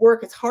there's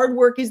work, it's hard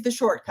work is the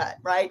shortcut,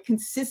 right?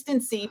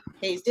 Consistency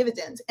pays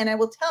dividends. And I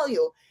will tell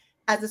you,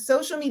 as a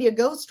social media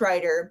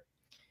ghostwriter,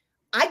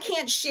 I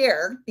can't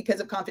share because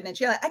of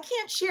confidentiality. I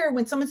can't share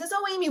when someone says,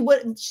 "Oh,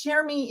 Amy,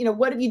 share me, you know,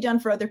 what have you done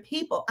for other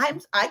people?"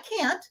 I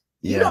can't.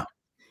 Yeah.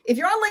 If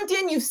you're on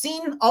LinkedIn, you've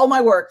seen all my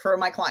work for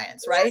my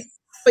clients, right?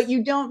 But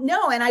you don't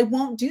know, and I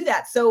won't do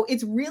that. So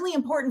it's really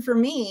important for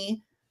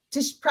me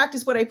to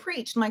practice what I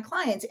preach to my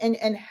clients and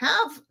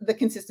have the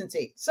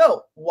consistency.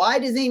 So why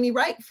does Amy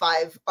write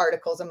 5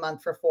 articles a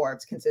month for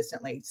Forbes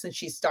consistently since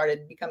she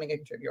started becoming a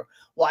contributor?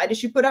 Why does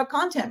she put out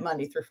content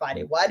Monday through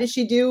Friday? Why does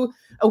she do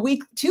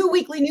 2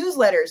 weekly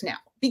newsletters now?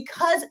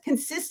 Because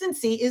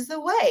consistency is the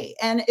way.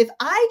 And if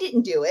I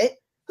didn't do it,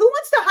 who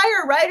wants to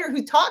hire a writer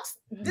who talks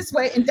this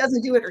way and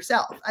doesn't do it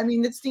herself? I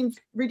mean, it seems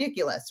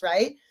ridiculous,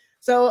 right?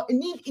 So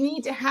you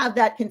need to have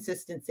that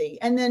consistency.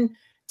 And then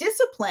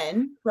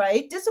discipline,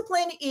 right?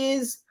 Discipline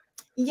is,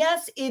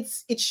 yes,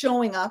 it's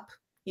showing up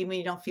even when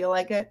you don't feel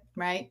like it,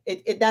 right?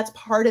 That's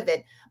part of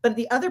it. But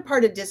the other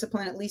part of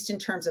discipline, at least in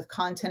terms of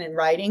content and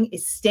writing,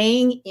 is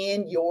staying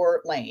in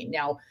your lane.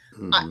 Now,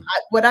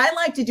 what I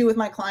like to do with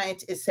my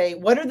clients is say,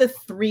 what are the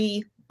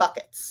 3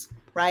 buckets,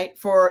 right,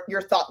 for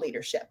your thought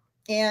leadership?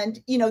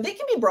 And, you know, they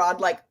can be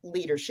broad, like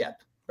leadership,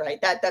 right?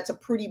 That's a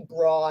pretty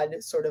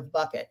broad sort of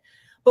bucket.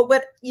 But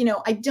what, you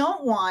know, I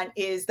don't want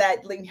is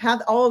that like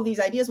have all of these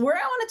ideas where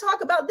I want to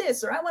talk about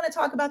this or I want to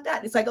talk about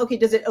that. It's like, okay,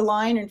 does it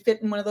align and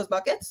fit in one of those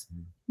buckets?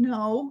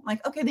 No.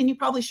 Like, okay, then you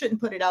probably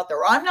shouldn't put it out there.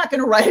 Or I'm not going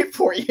to write it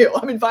for you.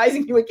 I'm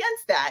advising you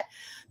against that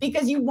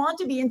because you want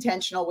to be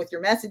intentional with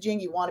your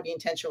messaging. You want to be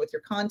intentional with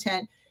your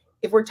content.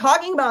 If we're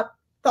talking about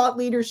thought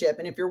leadership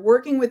and if you're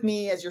working with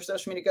me as your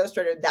social media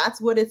ghostwriter,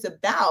 that's what it's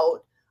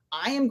about.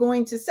 I am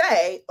going to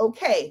say,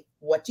 okay,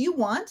 what do you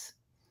want?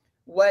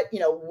 What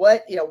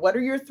are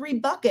your 3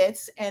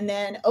 buckets? And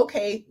then,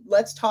 okay,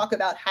 let's talk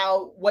about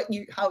how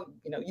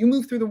you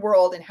move through the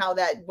world and how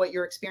what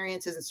your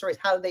experiences and stories,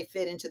 how do they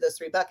fit into those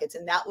 3 buckets?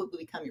 And that will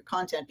become your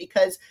content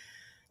because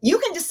you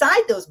can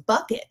decide those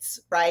buckets,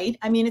 right?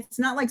 I mean, it's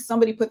not like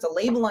somebody puts a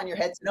label on your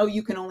head. So, no,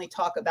 you can only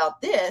talk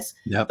about this,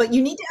 but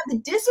you need to have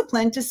the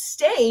discipline to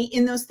stay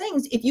in those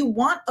things if you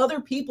want other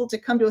people to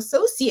come to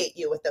associate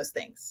you with those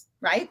things,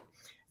 right?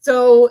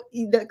 So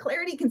the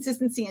clarity,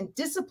 consistency, and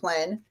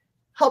discipline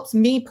helps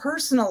me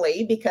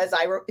personally because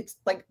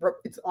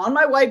it's on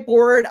my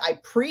whiteboard. I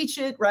preach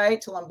it, right,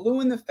 till I'm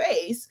blue in the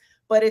face.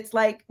 But it's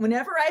like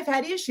whenever I've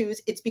had issues,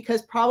 it's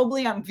because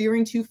probably I'm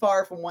veering too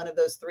far from one of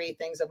those 3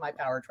 things of my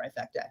power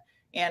trifecta.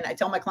 And I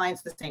tell my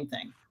clients the same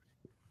thing.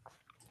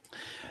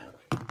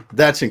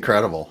 That's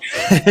incredible.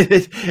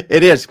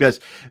 It is because,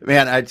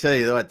 man, I tell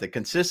you what, the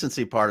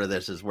consistency part of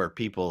this is where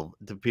people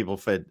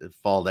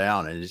fall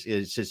down. And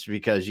it's just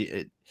because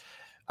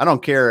I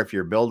don't care if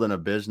you're building a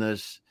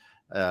business.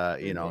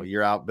 You know,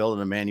 you're out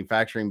building a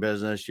manufacturing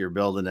business, you're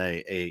building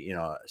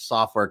a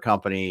software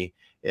company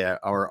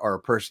or a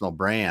personal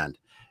brand.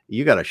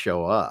 You got to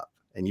show up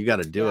and you got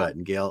to do it.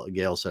 And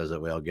Gail says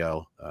it well,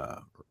 Gail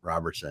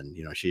Robertson,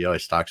 you know, she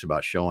always talks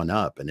about showing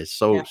up and it's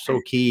so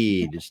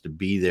key just to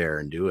be there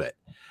and do it.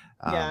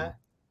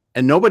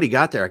 And nobody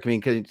got there. I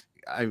mean, cause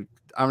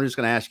I'm just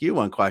going to ask you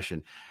one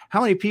question.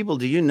 How many people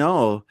do you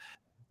know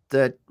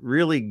that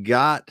really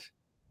got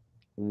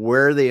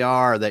where they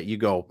are that you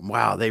go,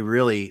 wow,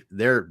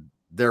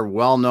 they're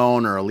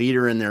well-known or a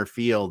leader in their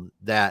field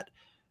that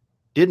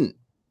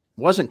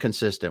wasn't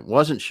consistent,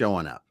 wasn't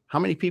showing up? How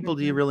many people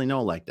do you really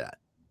know like that?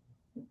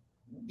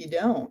 You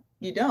don't.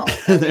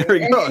 There we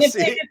go. If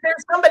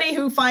there's somebody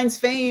who finds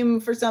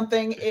fame for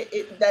something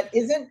that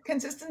isn't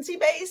consistency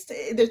based,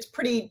 it's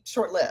pretty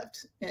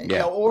short-lived. You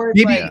know, or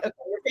it's like, okay,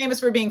 you're famous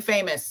for being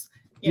famous.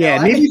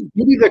 Maybe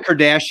the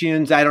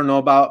Kardashians, I don't know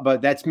about,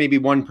 but that's maybe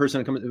one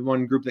person,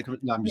 one group that comes.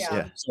 No, I'm just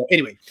So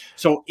anyway,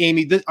 so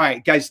Amy, all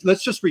right, guys,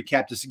 let's just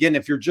recap this again.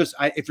 If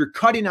you're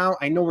cutting out,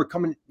 I know we're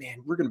coming, man,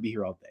 we're going to be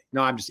here all day.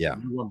 No, I'm just,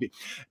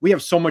 we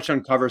have so much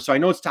uncover. So I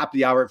know it's top of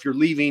the hour. If you're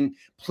leaving,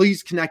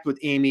 please connect with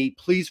Amy.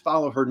 Please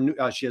follow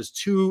her. She has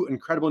 2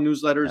 incredible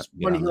newsletters,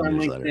 one here on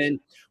LinkedIn,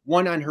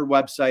 one on her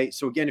website.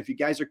 So again, if you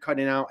guys are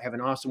cutting out, have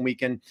an awesome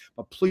weekend,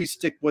 but please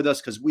stick with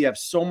us because we have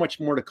so much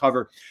more to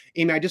cover.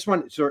 Amy, I just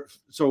want to,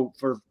 so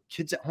for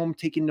kids at home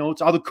taking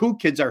notes, all the cool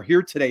kids are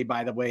here today,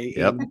 by the way.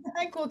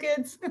 Hi, cool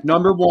kids.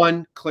 Number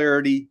 1,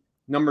 clarity.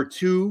 Number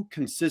 2,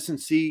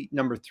 consistency.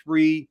 Number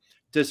 3,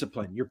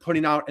 discipline. You're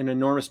putting out an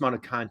enormous amount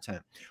of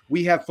content.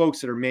 We have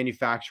folks that are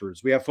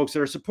manufacturers. We have folks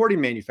that are supporting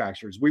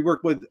manufacturers. We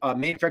work with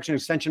manufacturing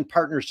extension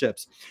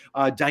partnerships.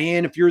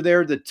 Diane, if you're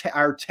there,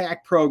 our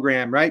TAC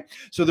program, right?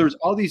 So there's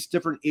all these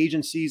different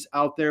agencies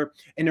out there,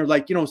 and they're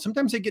like,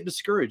 sometimes they get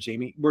discouraged,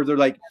 Amy, where they're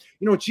like,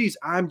 geez,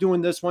 I'm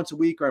doing this once a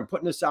week, or I'm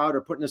putting this out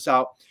or putting this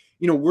out.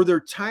 Were there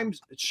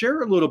times,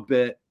 share a little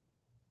bit,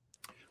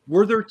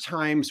 were there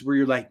times where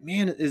you're like,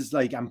 man, is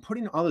like, I'm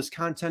putting all this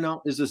content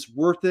out, is this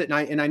worth it?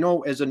 And I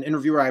know as an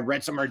interviewer, I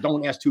read somewhere,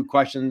 don't ask 2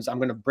 questions. I'm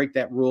going to break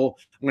that rule.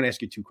 I'm going to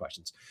ask you 2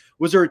 questions.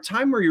 Was there a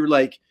time where you're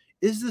like,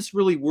 is this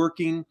really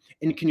working?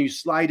 And can you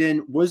slide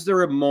in? Was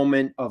there a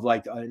moment of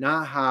like an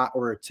aha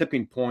or a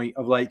tipping point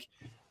of like,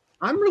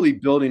 I'm really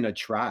building a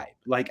tribe.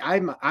 Like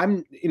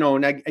and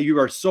you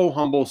are so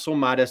humble, so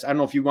modest. I don't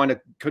know if you want to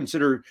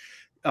consider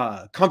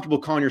comfortable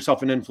calling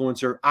yourself an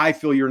influencer. I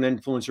feel you're an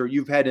influencer.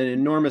 You've had an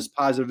enormous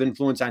positive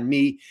influence on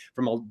me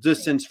from a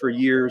distance for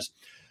years.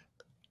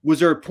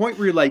 Was there a point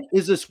where you're like,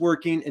 is this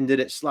working? And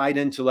did it slide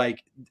into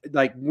like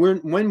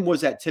when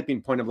was that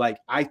tipping point of like,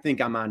 I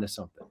think I'm onto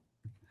something?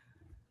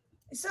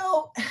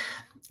 So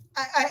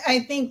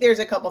I think there's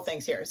a couple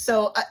things here.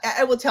 So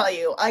I will tell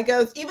you,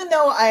 even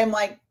though I'm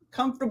like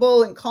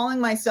comfortable in calling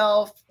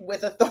myself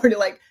with authority,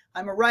 like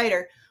I'm a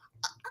writer,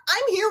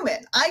 I'm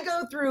human. I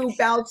go through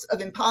bouts of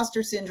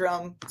imposter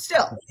syndrome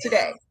still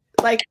today.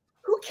 Like,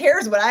 who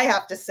cares what I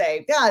have to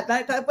say? God,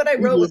 what I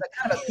wrote was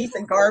a kind of a piece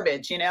of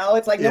garbage,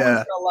 It's like, no one's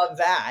going to love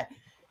that.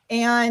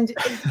 And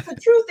the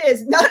truth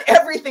is, not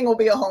everything will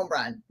be a home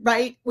run,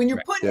 right? When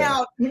you're putting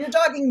out, when you're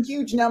talking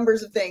huge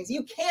numbers of things,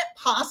 you can't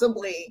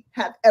possibly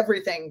have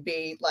everything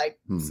be like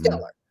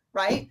stellar,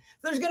 right?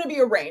 So there's going to be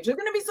a range. There's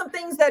going to be some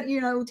things that,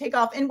 take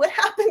off. And what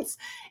happens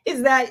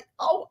is that,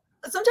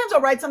 sometimes I'll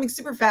write something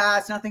super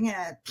fast, nothing,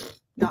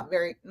 not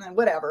very,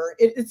 whatever.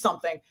 It's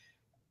something.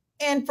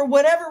 And for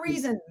whatever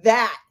reason,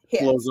 that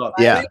hits. Blows up.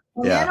 Right?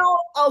 And then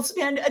I'll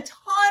spend a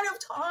ton of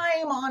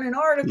time on an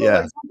article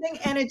or something,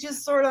 and it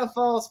just sort of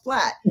falls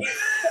flat.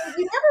 So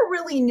you never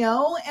really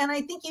know. And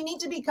I think you need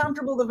to be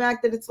comfortable with the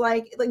fact that it's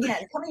like,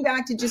 again, coming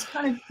back to just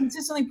kind of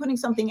consistently putting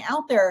something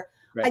out there.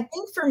 Right. I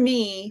think for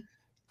me,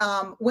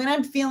 when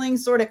I'm feeling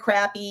sort of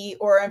crappy,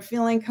 or I'm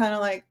feeling kind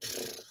of like,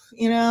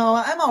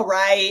 I'm all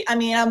right. I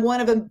mean, I'm one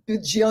of a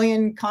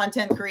bajillion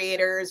content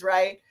creators,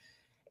 right?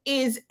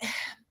 And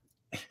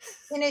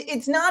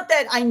it's not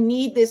that I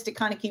need this to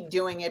kind of keep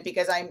doing it,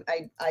 because I'm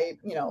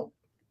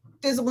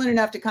disciplined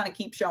enough to kind of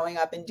keep showing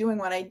up and doing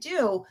what I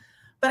do.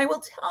 But I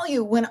will tell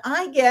you, when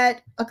I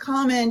get a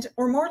comment,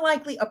 or more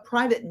likely a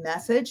private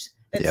message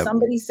that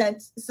somebody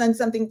sends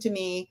something to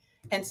me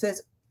and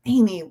says,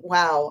 Amy,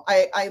 wow,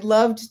 I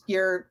loved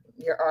your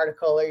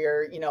article, or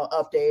your,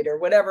 update, or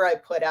whatever I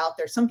put out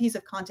there, some piece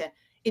of content,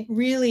 it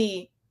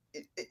really,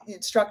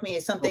 it struck me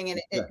as something, and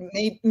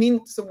it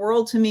means the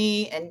world to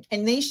me.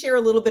 And they share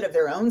a little bit of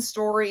their own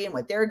story and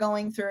what they're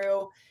going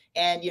through.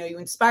 And, you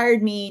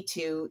inspired me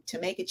to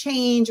make a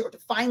change, or to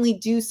finally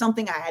do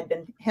something I had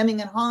been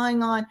hemming and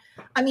hawing on.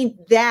 I mean,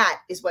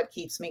 that is what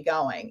keeps me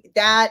going.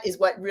 That is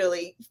what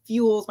really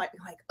fuels my,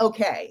 like,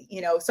 okay,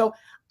 so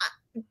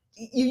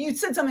you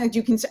said something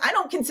that I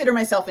don't consider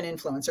myself an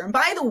influencer. And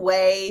by the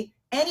way,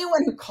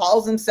 anyone who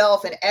calls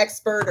himself an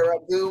expert or a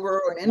guru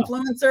or an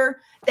influencer,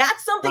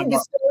 that's something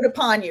bestowed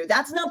upon you.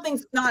 That's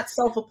not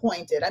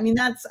self-appointed. I mean,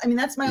 that's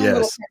my own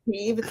little pet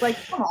peeve. It's like,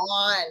 come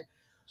on.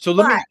 So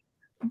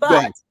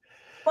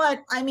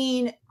but I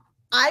mean,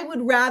 I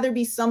would rather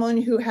be someone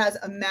who has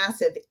a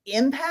massive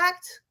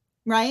impact,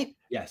 right?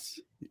 Yes.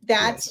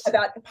 That's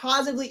about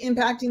positively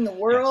impacting the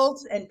world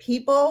and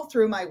people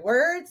through my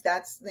words.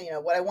 That's,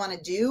 what I want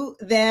to do.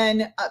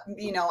 Then,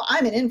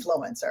 I'm an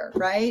influencer,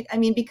 right? I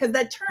mean, because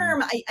that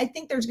term, I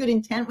think there's good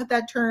intent with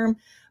that term,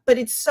 but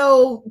it's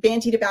so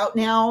bantied about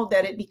now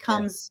that it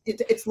becomes,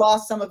 it's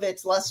lost some of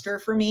its luster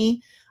for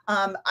me.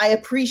 I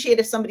appreciate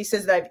if somebody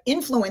says that I've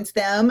influenced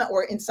them,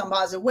 or in some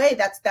positive way,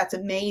 that's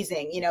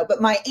amazing,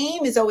 but my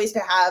aim is always to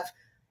have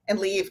and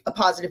leave a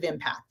positive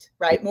impact,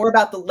 right? More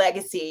about the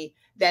legacy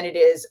than it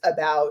is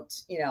about,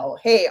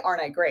 hey,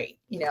 aren't I great?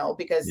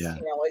 Because,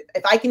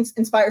 if I can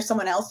inspire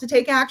someone else to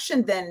take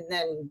action,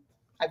 then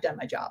I've done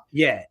my job.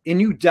 Yeah. And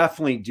you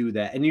definitely do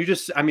that.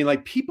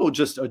 And people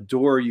just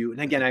adore you.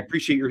 And again, I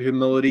appreciate your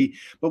humility,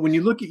 but when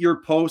you look at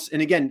your posts,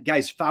 and again,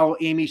 guys, follow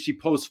Amy. She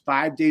posts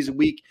 5 days a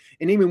week.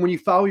 And Amy, when you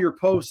follow your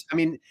posts,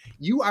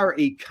 you are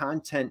a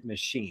content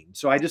machine.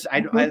 So I'd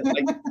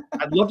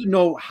love to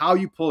know how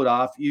you pull it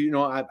off.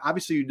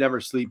 Obviously you never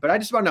sleep, but I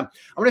want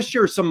to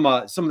share some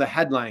of the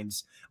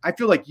headlines. I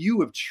feel like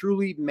you have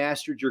truly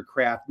mastered your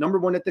craft. Number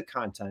one, at the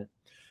content.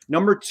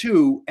 Number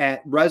two,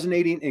 at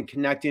resonating and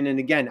connecting. And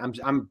again,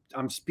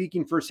 I'm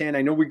speaking firsthand.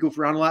 I know we goof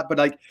around a lot, but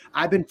like,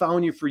 I've been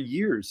following you for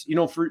years,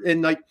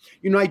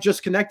 I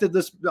just connected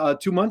this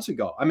 2 months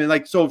ago.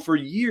 So for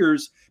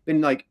years,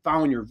 been like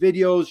following your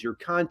videos, your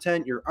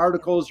content, your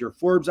articles, your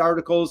Forbes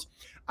articles.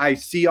 I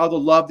see all the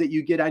love that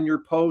you get on your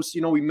posts.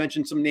 You know, we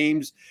mentioned some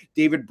names,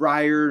 David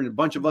Breyer and a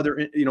bunch of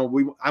other, you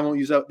know, I won't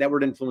use that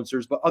word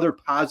influencers, but other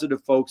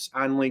positive folks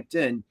on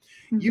LinkedIn.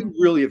 You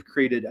really have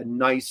created a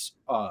nice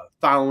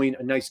following,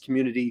 a nice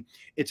community.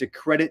 It's a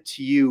credit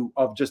to you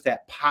of just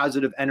that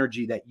positive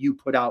energy that you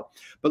put out.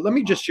 But let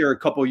me just share a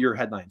couple of your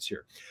headlines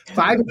here.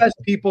 5 best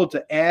people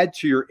to add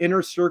to your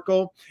inner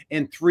circle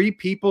and 3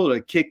 people to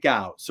kick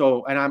out.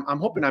 So, and I'm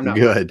hoping I'm not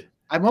good.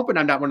 I'm hoping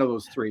I'm not one of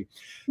those 3.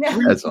 Yeah.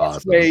 3 That's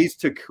awesome. ways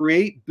to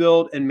create,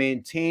 build, and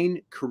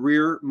maintain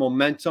career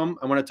momentum.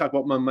 I want to talk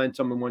about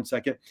momentum in 1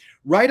 second.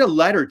 Write a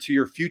letter to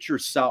your future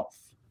self.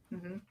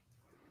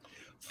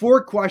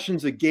 4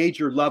 questions that gauge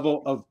your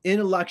level of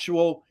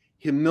intellectual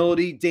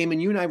humility. Damon,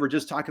 you and I were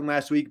just talking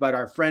last week about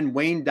our friend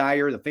Wayne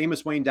Dyer, the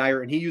famous Wayne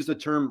Dyer, and he used the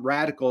term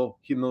radical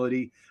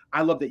humility.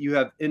 I love that you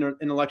have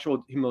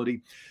intellectual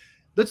humility.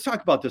 Let's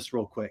talk about this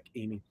real quick,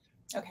 Amy.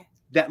 Okay.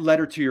 That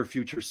letter to your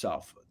future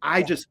self.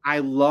 I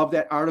love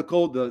that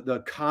article.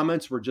 The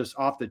comments were just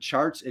off the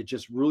charts. It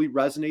just really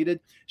resonated.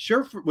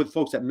 Share with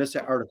folks that missed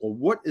that article.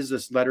 What is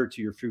this letter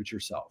to your future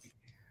self?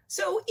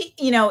 So,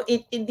 you know,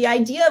 the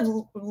idea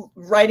of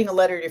writing a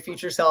letter to your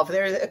future self,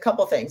 there's a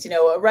couple things, you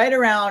know, right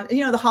around,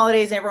 you know, the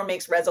holidays, everyone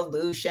makes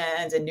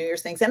resolutions and New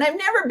Year's things. And I've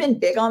never been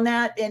big on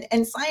that.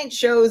 And science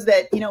shows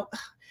that, you know,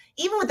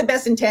 even with the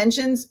best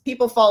intentions,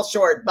 people fall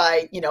short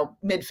by, you know,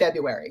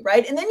 mid-February,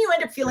 right? And then you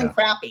end up feeling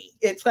crappy.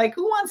 It's like,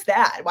 who wants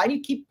that? Why do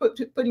you keep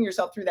putting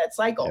yourself through that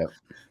cycle? Yeah.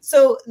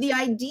 So the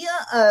idea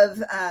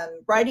of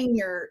writing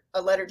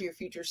a letter to your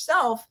future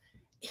self,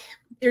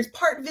 there's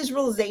part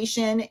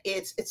visualization.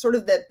 It's sort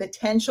of the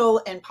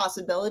potential and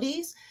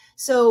possibilities.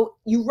 So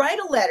you write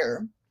a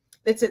letter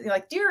that's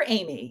like, dear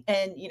Amy,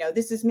 and you know,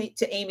 this is me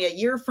to Amy a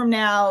year from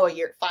now, a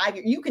year, 5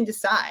 years, you can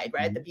decide,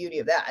 right? The beauty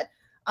of that.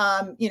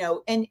 You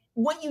know, and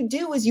what you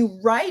do is you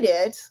write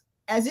it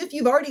as if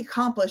you've already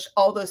accomplished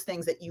all those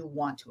things that you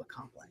want to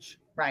accomplish,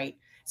 right?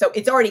 So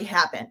it's already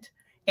happened,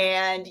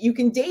 and you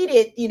can date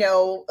it, you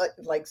know,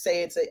 like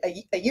say it's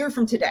a year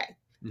from today.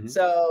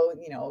 So,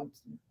 you know,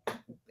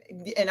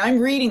 and I'm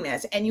reading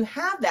this and you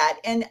have that.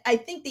 And I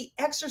think the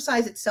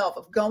exercise itself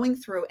of going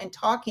through and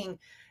talking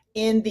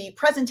in the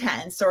present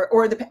tense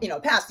or the, you know,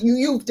 past,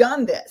 you've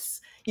done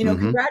this, you know,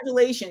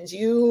 congratulations,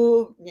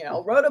 you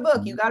know, wrote a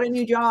book, you got a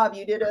new job,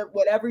 you did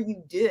whatever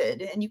you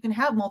did, and you can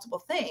have multiple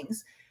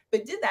things,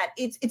 but did that.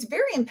 It's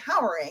very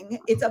empowering.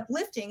 It's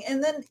uplifting.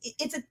 And then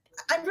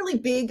I'm really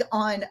big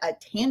on a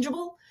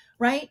tangible,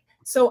 right?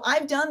 So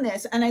I've done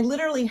this and I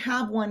literally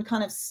have one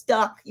kind of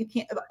stuck, you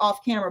can't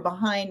off camera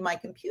behind my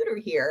computer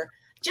here,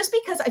 just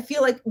because I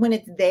feel like when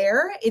it's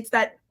there, it's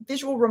that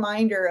visual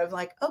reminder of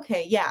like,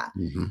 okay, yeah.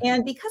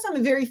 And because I'm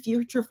a very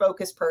future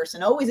focused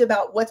person, always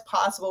about what's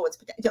possible, what's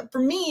potential, for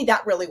me,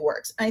 that really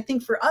works. And I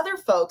think for other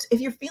folks,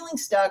 if you're feeling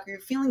stuck or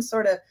you're feeling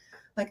sort of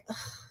like,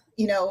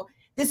 you know,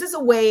 this is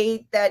a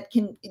way that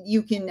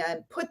you can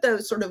put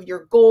those sort of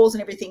your goals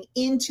and everything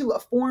into a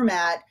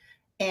format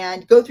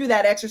and go through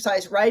that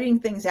exercise, writing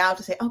things out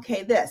to say,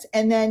 okay, this.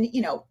 And then,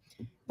 you know,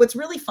 what's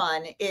really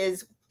fun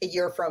is a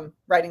year from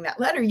writing that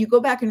letter, you go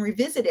back and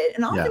revisit it.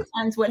 And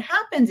oftentimes what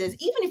happens is,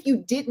 even if you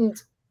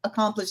didn't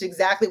accomplish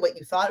exactly what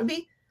you thought it would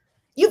be,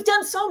 you've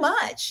done so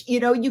much, you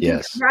know, you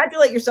can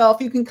congratulate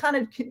yourself. You can kind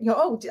of, you know,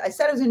 oh, I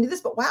said I was going to do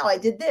this, but wow, I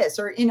did this.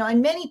 Or, you know,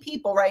 and many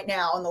people right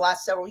now in the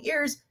last several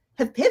years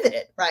have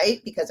pivoted,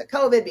 right? Because of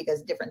COVID, because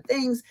of different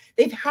things,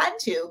 they've had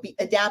to be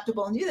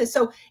adaptable and do this.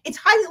 So it's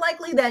highly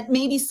likely that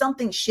maybe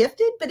something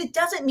shifted, but it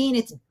doesn't mean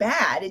it's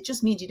bad. It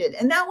just means you did.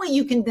 And that way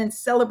you can then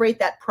celebrate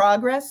that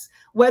progress,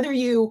 whether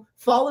you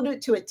followed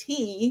it to a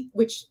T,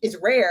 which is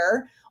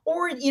rare,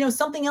 or, you know,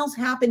 something else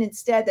happened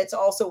instead that's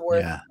also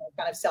worth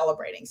kind of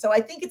celebrating. So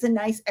I think it's a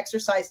nice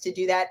exercise to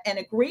do that and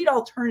a great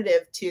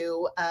alternative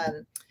to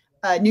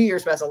a New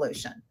Year's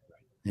resolution.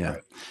 Yeah.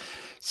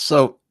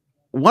 So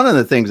one of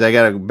the things, I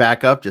got to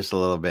back up just a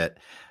little bit.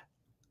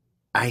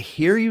 I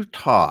hear you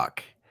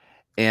talk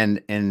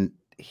and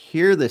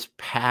hear this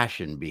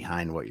passion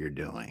behind what you're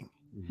doing.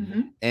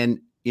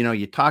 And, you know,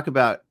 you talk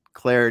about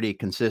clarity,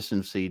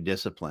 consistency,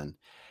 discipline.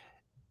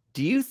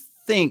 Do you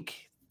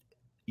think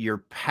your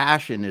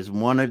passion is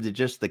one of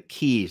the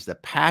keys, the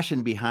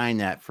passion behind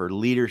that for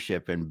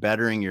leadership and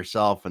bettering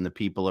yourself and the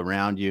people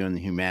around you and the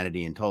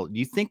humanity in total? Do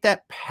you think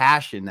that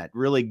passion that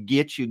really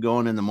gets you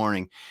going in the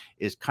morning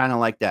is kind of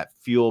like that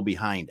fuel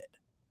behind it?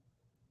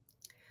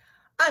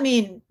 I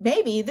mean,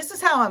 maybe this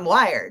is how I'm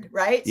wired,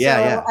 right?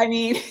 Yeah. I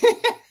mean,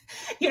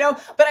 you know,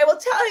 but I will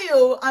tell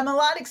you, I'm a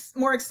lot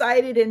more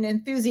excited and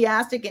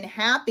enthusiastic and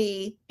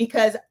happy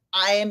because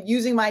I am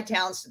using my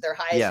talents to their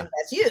highest and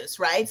best use,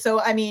 right?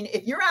 So, I mean,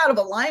 if you're out of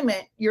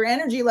alignment, your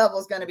energy level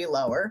is going to be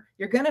lower.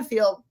 You're going to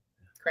feel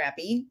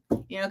crappy,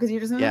 you know, because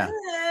you're just,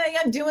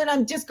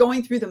 I'm just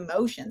going through the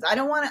motions. I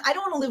don't want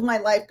to live my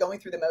life going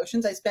through the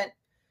motions. I spent,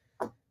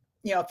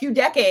 you know, a few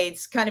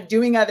decades kind of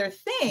doing other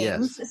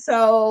things.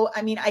 So,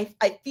 I mean,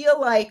 I feel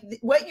like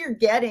what you're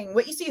getting,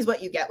 what you see is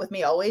what you get with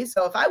me always.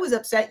 So if I was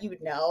upset, you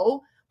would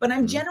know. but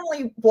I'm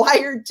generally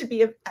wired to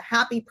be a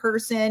happy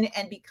person.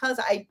 And because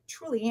I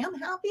truly am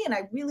happy and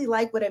I really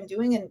like what I'm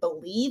doing and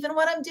believe in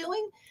what I'm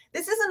doing,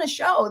 this isn't a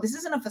show. This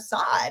isn't a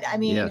facade. I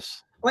mean,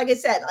 yes. Like I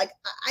said, like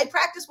I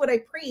practice what I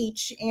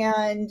preach,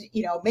 and,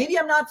 you know, maybe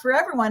I'm not for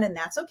everyone, and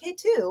that's okay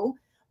too.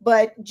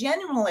 But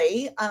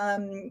genuinely,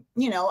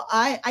 you know,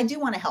 I do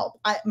want to help.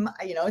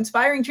 You know,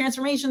 inspiring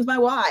transformation is my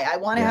why. I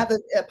want to have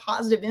a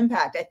positive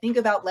impact. I think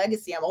about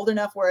legacy. I'm old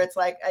enough where it's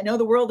like, I know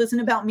the world isn't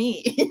about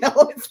me. You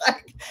know, it's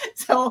like,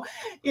 so,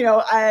 you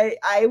know,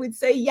 I would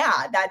say,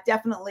 yeah, that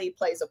definitely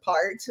plays a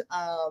part.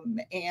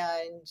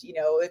 And, you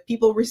know, if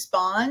people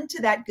respond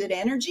to that good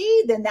energy,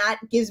 then that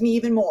gives me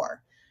even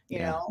more, you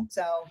know,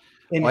 so.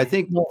 Well, I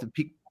think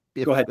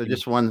go ahead.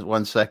 Just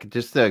one second,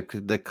 just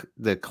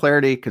the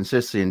clarity,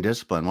 consistency, and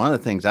discipline. One of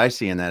the things I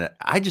see in that,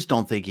 I just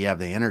don't think you have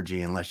the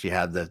energy unless you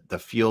have the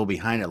fuel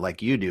behind it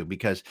like you do,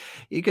 because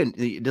you can,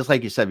 just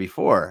like you said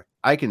before,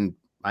 I can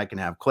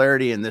have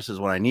clarity and this is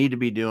what I need to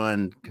be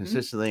doing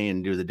consistently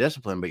and do the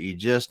discipline, but you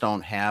just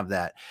don't have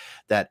that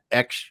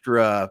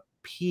extra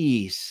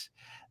piece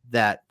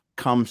that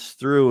comes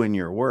through in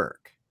your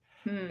work.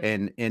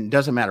 And it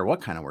doesn't matter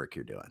what kind of work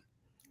you're doing.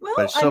 Well,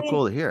 but it's so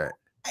cool to hear it.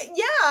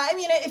 Yeah, I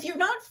mean, if you're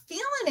not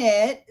feeling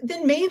it,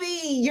 then maybe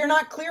you're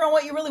not clear on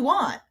what you really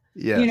want.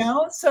 Yeah. You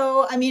know,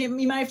 so I mean,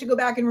 you might have to go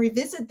back and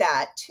revisit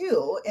that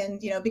too.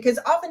 And, you know, because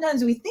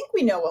oftentimes we think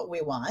we know what we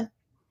want.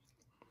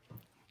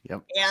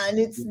 Yep. And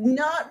it's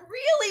not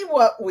really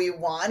what we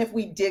want if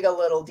we dig a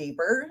little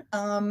deeper.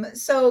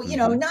 So, you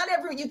know,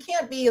 you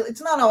can't be,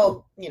 it's not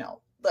all, you know,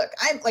 look,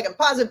 I'm like a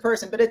positive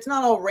person, but it's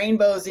not all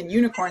rainbows and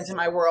unicorns in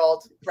my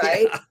world,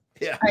 right?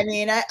 Yeah. I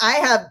mean, I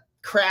have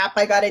crap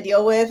I got to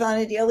deal with on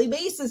a daily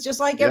basis, just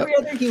like every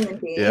other human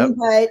being.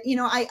 But, you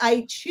know,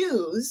 I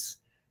choose,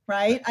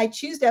 right? I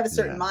choose to have a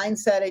certain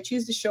mindset. I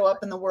choose to show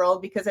up in the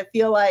world because I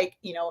feel like,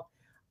 you know,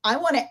 I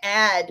want to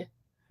add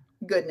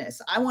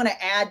goodness. I want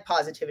to add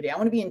positivity. I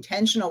want to be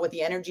intentional with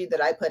the energy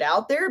that I put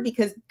out there,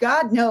 because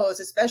God knows,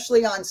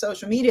 especially on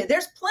social media,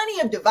 there's plenty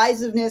of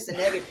divisiveness and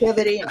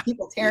negativity and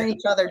people tearing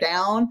each other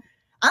down.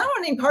 I don't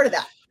want any part of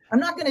that. I'm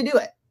not going to do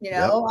it. You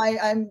know,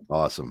 I'm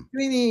awesome.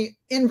 Doing the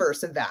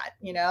inverse of that.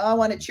 You know, I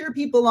want to cheer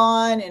people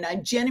on, and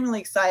I'm genuinely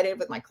excited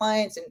with my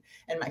clients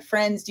and my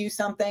friends do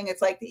something.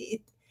 It's like,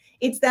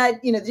 it's that,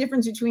 you know, the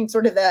difference between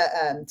sort of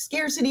the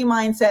scarcity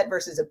mindset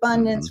versus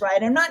abundance,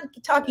 right? I'm not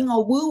talking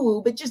all woo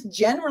woo, but just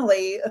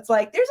generally it's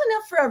like, there's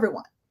enough for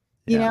everyone,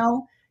 you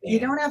know, you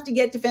don't have to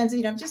get defensive.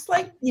 You know, just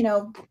like, you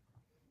know,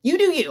 you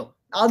do you.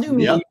 I'll do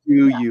me.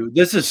 You.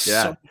 This is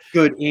so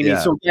good, Amy.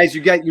 So guys,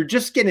 you're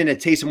just getting a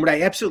taste. And what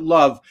I absolutely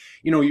love,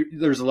 you know,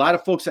 there's a lot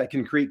of folks that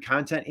can create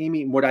content,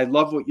 Amy. And what I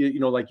love, what you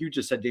know, like you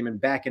just said, Damon,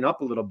 backing up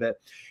a little bit,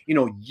 you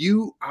know,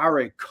 you are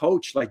a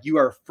coach, like you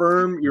are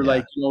firm. You're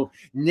like, you know,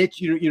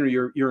 niche, you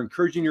know, you're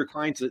encouraging your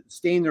clients to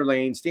stay in their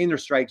lane, stay in their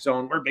strike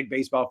zone. We're big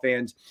baseball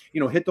fans, you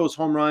know, hit those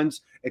home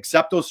runs,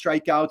 accept those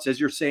strikeouts. As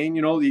you're saying,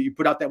 you know, you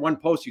put out that one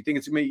post, you think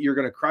you're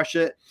going to crush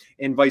it,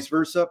 and vice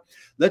versa.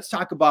 Let's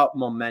talk about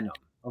momentum.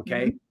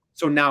 Okay.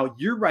 So now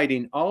you're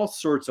writing all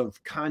sorts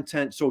of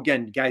content. So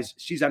again, guys,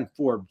 she's on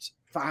Forbes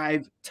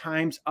 5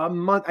 times a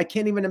month. I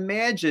can't even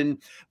imagine.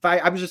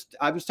 I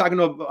was talking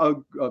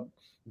to a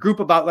group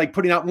about like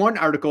putting out 1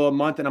 article a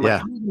month, and I'm like,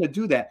 how am I going to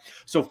do that?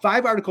 So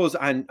 5 articles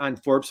on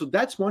Forbes. So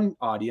that's one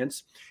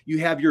audience. You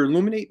have your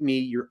Illuminate Me,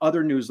 your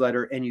other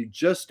newsletter, and you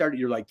just started,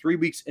 you're like 3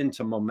 weeks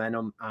into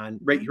momentum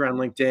right here on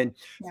LinkedIn.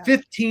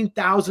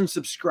 15,000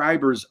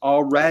 subscribers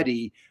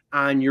already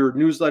on your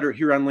newsletter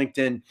here on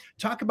LinkedIn.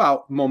 Talk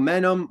about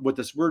momentum, what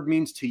this word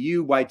means to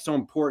you, why it's so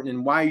important,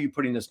 and why are you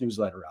putting this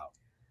newsletter out?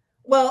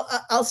 Well,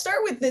 I'll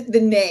start with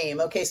the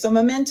name. Okay, so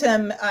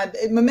momentum.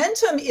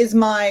 Momentum is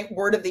my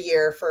word of the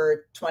year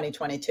for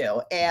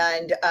 2022.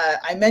 And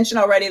I mentioned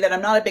already that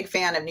I'm not a big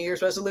fan of New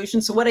Year's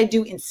resolutions. So what I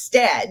do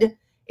instead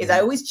is I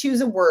always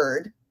choose a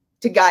word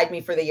to guide me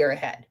for the year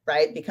ahead,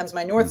 right? It becomes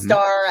my North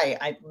Star.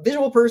 I'm a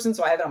visual person,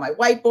 so I have it on my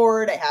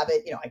whiteboard. I have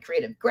it, you know, I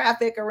create a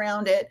graphic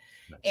around it.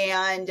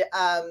 And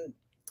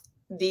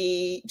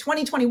the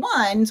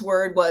 2021's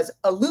word was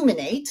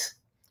illuminate,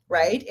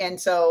 right?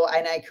 And so,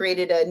 and I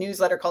created a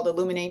newsletter called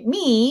Illuminate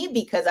Me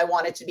because I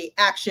wanted to be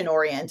action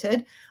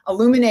oriented.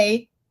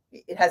 Illuminate,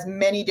 it has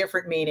many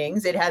different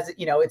meanings. It has,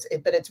 you know,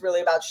 but it's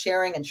really about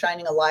sharing and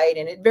shining a light,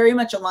 and it very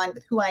much aligned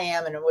with who I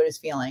am and what is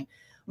feeling.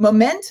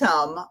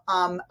 Momentum,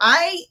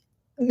 I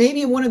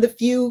maybe one of the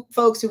few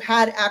folks who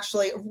had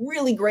actually a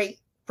really great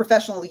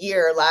professional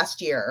year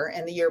last year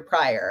and the year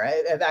prior.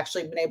 I've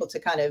actually been able to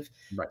kind of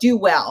do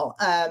well.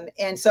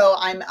 And so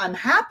I'm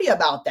happy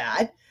about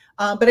that.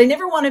 But I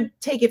never want to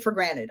take it for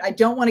granted. I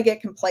don't want to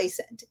get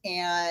complacent.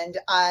 And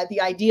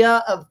the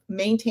idea of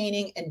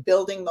maintaining and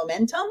building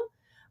momentum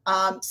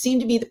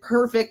seemed to be the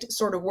perfect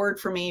sort of word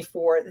for me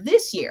for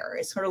this year.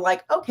 It's sort of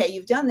like, okay,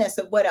 you've done this,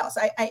 but what else?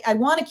 I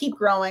want to keep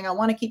growing. I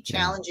want to keep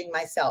challenging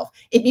myself.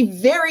 It'd be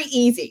very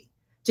easy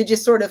to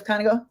just sort of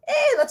kind of go,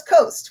 hey, let's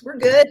coast. We're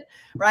good.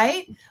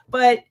 Right.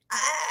 But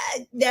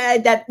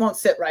that won't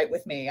sit right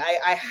with me.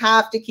 I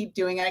have to keep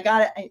doing it.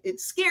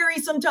 It's scary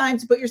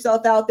sometimes to put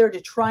yourself out there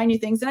to try new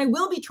things. And I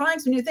will be trying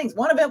some new things.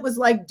 One of it was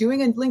like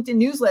doing a LinkedIn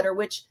newsletter,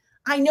 which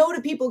I know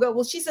to people go,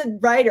 well, she's a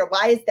writer.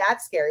 Why is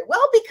that scary?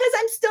 Well, because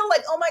I'm still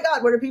like, oh my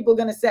God, what are people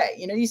going to say?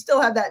 You know, you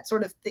still have that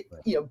sort of,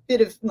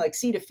 bit of like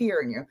seed of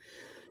fear in you.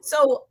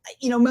 So,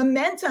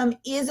 momentum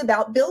is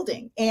about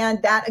building.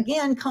 And that,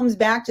 again, comes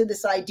back to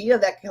this idea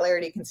of that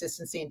clarity,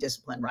 consistency, and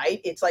discipline,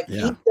 right? It's like,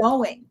 keep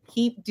going,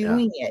 keep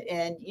doing it.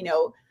 And,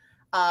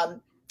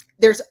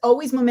 there's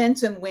always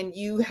momentum when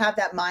you have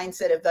that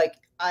mindset of like,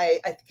 I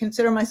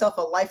consider myself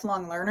a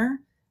lifelong learner,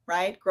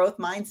 right? Growth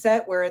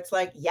mindset, where it's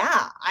like,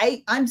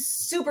 I'm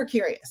super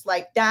curious.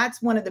 Like,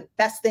 that's one of the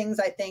best things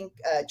I think,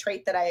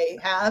 trait that I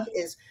have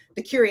is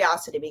the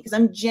curiosity, because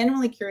I'm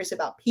genuinely curious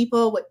about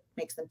people, what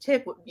makes them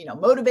tick, what,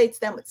 motivates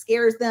them, what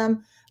scares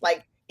them.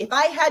 Like, if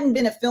I hadn't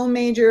been a film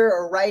major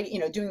or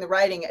doing the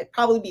writing, it'd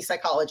probably be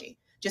psychology,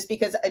 just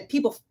because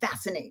people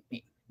fascinate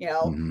me,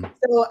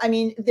 So, I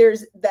mean,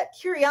 there's that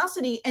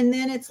curiosity, and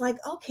then it's like,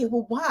 okay,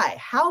 well, why?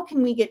 How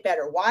can we get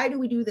better? Why do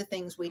we do the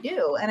things we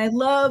do? And I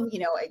love,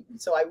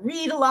 so I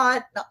read a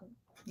lot,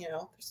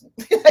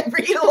 I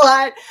read a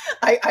lot.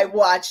 I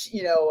watch,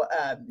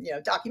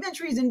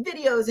 documentaries and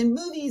videos and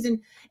movies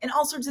and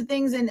all sorts of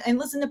things, and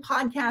listen to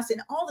podcasts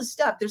and all this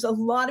stuff. There's a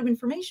lot of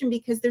information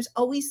because there's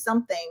always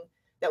something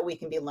that we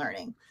can be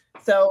learning.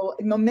 So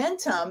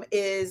momentum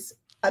is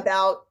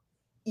about,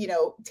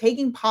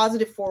 taking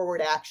positive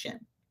forward action,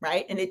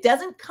 right? And it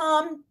doesn't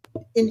come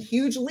in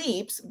huge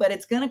leaps, but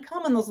it's going to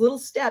come in those little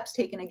steps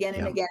taken again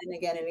and again and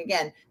again and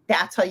again.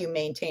 That's how you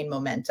maintain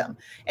momentum.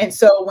 And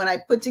so when I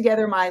put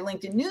together my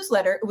LinkedIn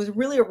newsletter, it was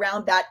really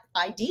around that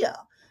idea.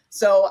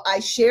 So I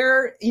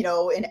share,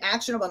 an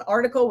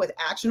article with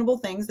actionable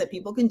things that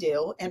people can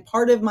do. And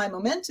part of my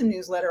momentum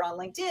newsletter on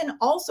LinkedIn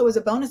also is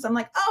a bonus. I'm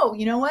like, oh,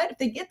 you know what? If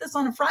they get this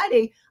on a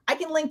Friday, I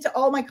can link to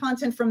all my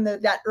content from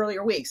that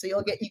earlier week. So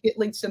you get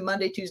links to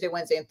Monday, Tuesday,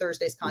 Wednesday, and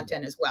Thursday's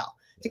content as well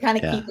to kind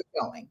of keep it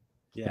going.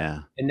 Yeah.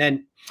 And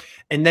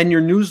then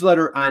your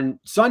newsletter on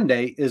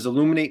Sunday is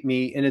Illuminate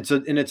Me. And it's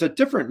a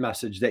different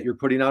message that you're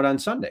putting out on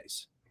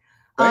Sundays.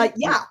 Right?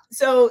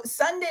 So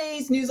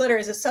Sunday's newsletter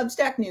is a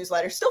Substack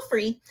newsletter, still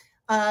free.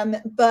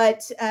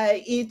 But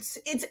it's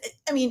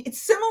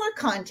similar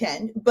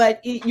content,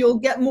 but you'll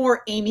get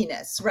more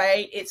Amy-ness,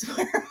 right? It's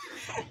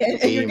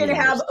and you're going to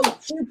have a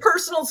few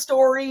personal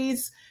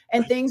stories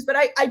and things, but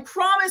I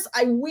promise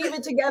I weave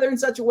it together in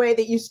such a way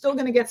that you're still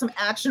going to get some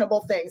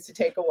actionable things to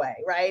take away,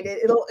 right?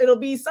 It'll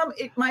be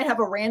it might have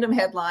a random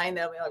headline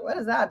that'll be like, what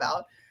is that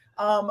about?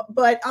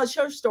 But I'll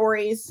show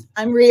stories.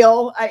 I'm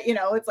real.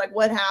 It's like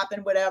what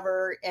happened,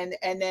 whatever. And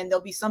then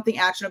there'll be something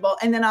actionable.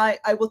 And then I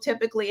will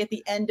typically at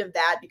the end of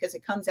that, because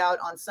it comes out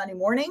on Sunday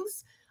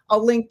mornings,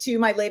 I'll link to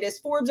my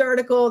latest Forbes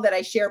article that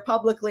I share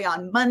publicly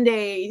on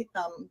Monday.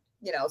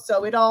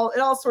 So it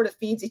all sort of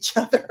feeds each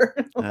other.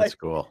 That's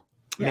cool.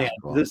 Yeah.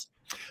 Cool.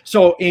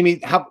 So Amy,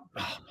 oh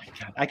my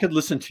God, I could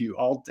listen to you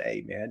all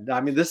day, man.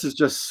 I mean, this is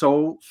just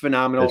so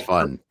phenomenal. It's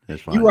fun.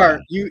 You are,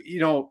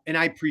 and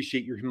I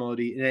appreciate your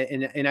humility,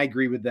 and I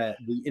agree with that.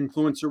 The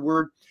influencer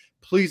word,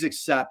 please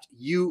accept,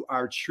 you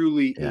are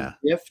truly a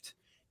gift.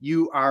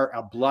 You are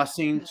a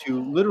blessing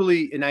to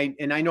literally, and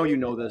I know you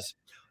know this,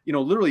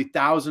 literally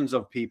thousands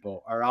of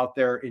people are out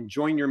there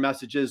enjoying your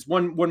messages.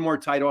 One more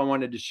title I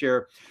wanted to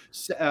share,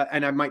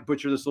 and I might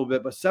butcher this a little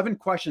bit, but 7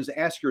 questions to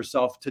ask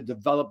yourself to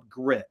develop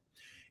grit.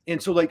 And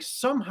so like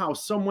somehow,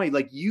 some way,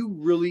 like you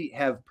really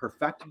have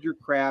perfected your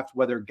craft,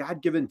 whether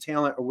God-given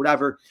talent or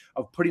whatever,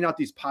 of putting out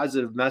these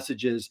positive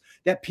messages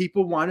that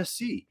people want to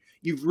see.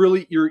 You've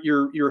really,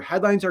 your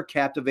headlines are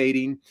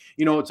captivating.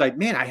 It's like,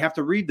 man, I have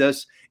to read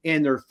this,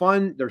 and they're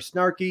fun. They're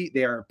snarky.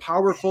 They are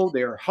powerful.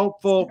 They are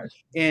helpful.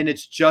 And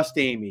it's just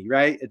Amy,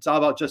 right? It's all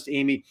about just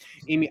Amy.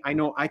 Amy, I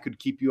know I could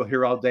keep you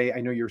here all day.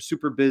 I know you're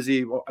super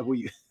busy.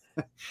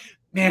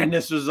 Man,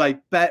 this was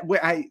like,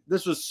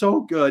 this was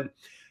so good.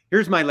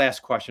 Here's my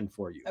last question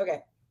for you. Okay.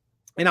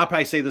 And I'll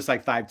probably say this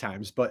like 5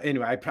 times, but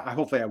anyway,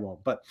 hopefully I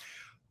won't. But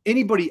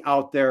anybody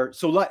out there,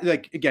 so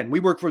like, again, we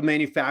work with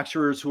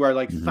manufacturers who are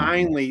like,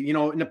 finally,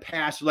 in the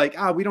past, like,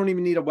 we don't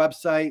even need a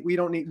website.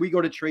 We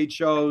go to trade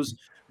shows,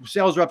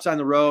 sales reps on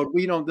the road.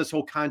 We don't, this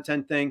whole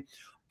content thing.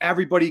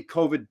 Everybody's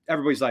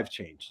life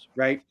changed,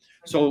 right?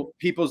 So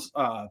people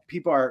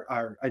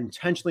are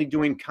intentionally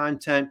doing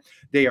content.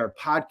 They are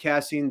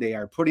podcasting. They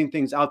are putting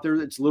things out there.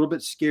 It's a little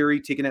bit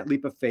scary taking that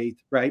leap of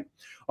faith, right?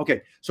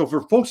 Okay. So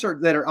for folks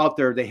that are out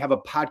there, they have a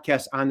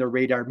podcast on their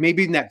radar.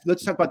 Maybe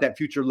let's talk about that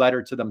future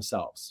letter to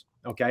themselves.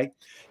 Okay.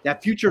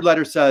 That future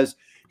letter says,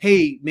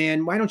 hey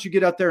man, why don't you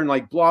get out there and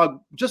like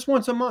blog just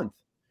once a month?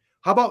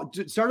 How about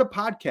start a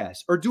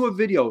podcast or do a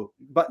video,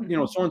 but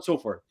so on and so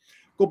forth.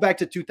 Go back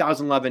to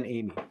 2011,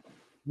 Amy.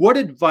 What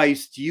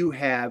advice do you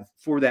have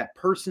for that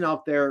person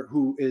out there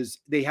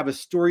they have a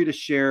story to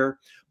share,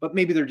 but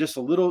maybe they're just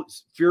a little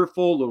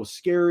fearful, a little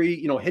scary,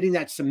 hitting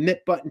that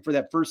submit button for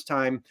that first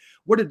time?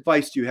 What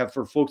advice do you have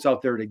for folks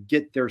out there to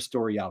get their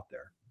story out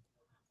there?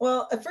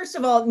 Well, first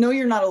of all, know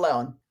you're not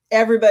alone.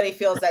 Everybody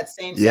feels that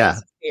same Yeah.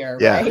 sense of fear,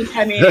 Yeah. right?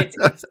 I mean, it's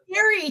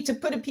scary to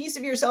put a piece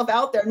of yourself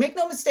out there. Make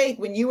no mistake,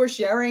 when you are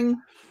sharing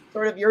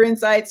sort of your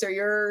insights or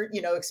your,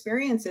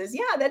 experiences,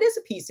 yeah, that is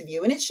a piece of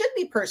you. And it should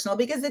be personal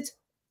because it's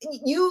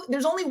you,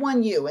 there's only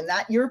one you, and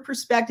that your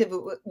perspective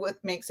what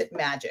makes it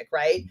magic,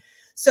 right?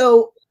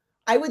 So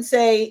I would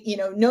say,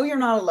 know you're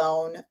not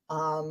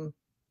alone.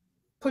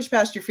 Push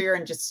past your fear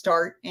and just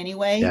start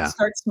anyway. Yeah.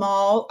 Start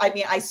small. I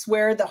mean, I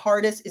swear the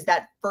hardest is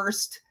that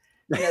first,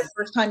 the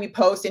first time you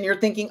post and you're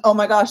thinking, oh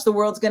my gosh, the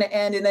world's going to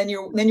end. And then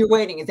you're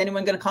waiting. Is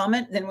anyone going to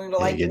comment? Then we're going to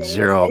like it.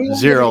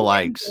 Zero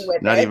likes,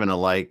 not even a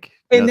like.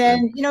 And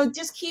nothing. Then,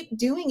 just keep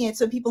doing it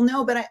so people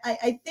know. But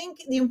I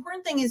think the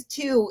important thing is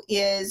too,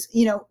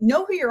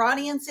 know who your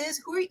audience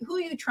is, who are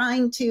you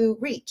trying to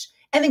reach,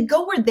 and then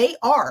go where they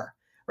are.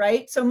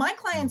 Right. So my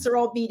clients are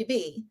all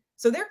B2B.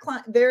 So they're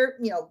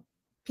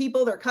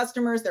people, their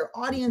customers, their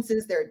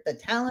audiences, the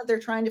talent they're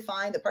trying to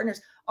find, the partners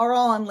are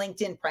all on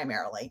LinkedIn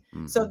primarily.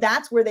 Mm-hmm. So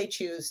that's where they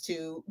choose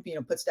to,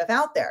 put stuff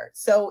out there.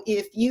 So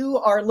if you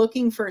are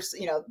looking for,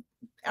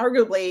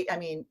 arguably, I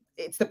mean,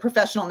 it's the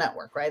professional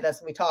network, right?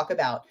 That's what we talk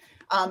about.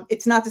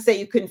 It's not to say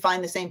you couldn't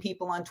find the same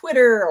people on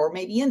Twitter or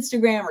maybe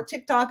Instagram or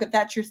TikTok if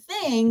that's your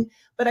thing.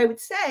 But I would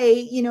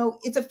say,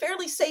 it's a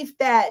fairly safe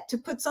bet to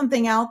put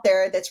something out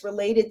there that's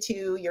related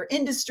to your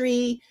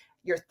industry,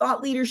 your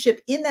thought leadership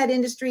in that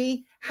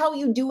industry, how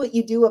you do what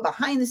you do, a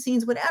behind the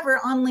scenes, whatever,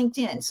 on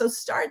LinkedIn. So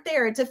start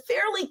there. It's a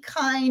fairly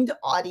kind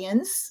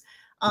audience.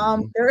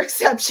 There are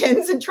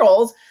exceptions and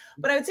trolls,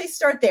 but I would say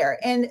start there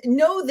and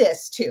know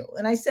this too.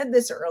 And I said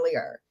this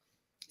earlier,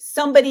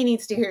 somebody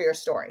needs to hear your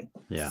story.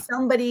 Yeah.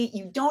 Somebody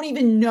you don't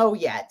even know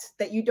yet,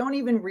 that you don't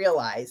even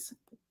realize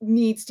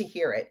needs to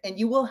hear it, and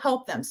you will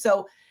help them.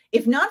 So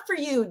if not for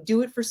you,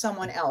 do it for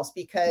someone else,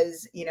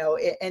 because,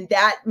 and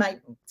that might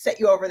set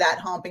you over that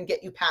hump and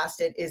get you past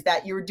it, is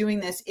that you're doing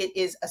this. It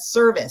is a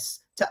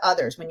service to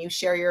others when you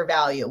share your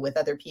value with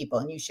other people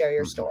and you share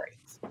your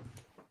stories.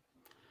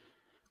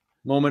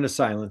 Moment of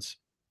silence.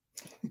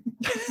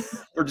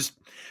 We're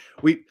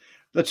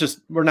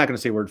not going to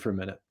say a word for a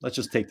minute. Let's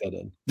just take that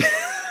in.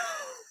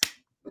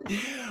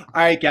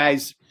 All right,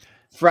 guys.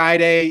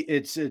 Friday,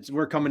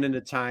 we're coming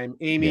into time.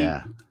 Amy,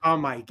 yeah. Oh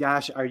my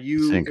gosh,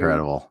 it's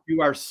incredible.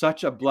 You are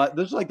such a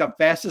this is like the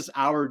fastest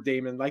hour,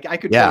 Damon. Like I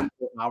could go an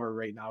hour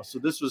right now. So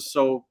this was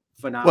so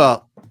phenomenal.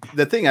 Well,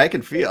 the thing I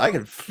can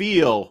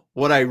feel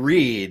what I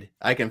read.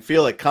 I can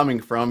feel it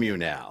coming from you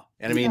now.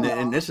 And I mean,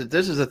 and this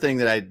is the thing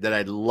that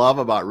I love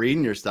about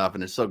reading your stuff,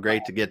 and it's so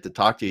great to get to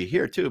talk to you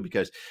here too,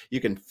 because you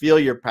can feel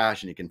your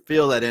passion, you can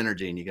feel that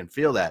energy, and you can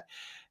feel that.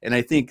 And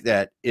I think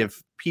that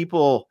if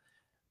people,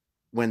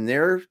 when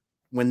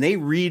they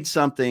read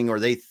something or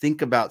they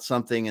think about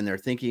something and they're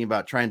thinking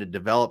about trying to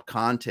develop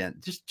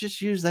content,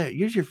 just use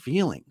your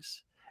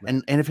feelings.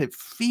 Right. And if it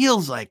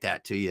feels like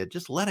that to you,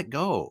 just let it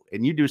go.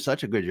 And you do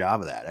such a good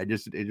job of that.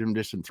 I'm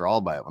just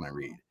enthralled by it when I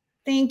read.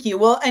 Thank you.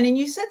 Well, and then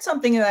you said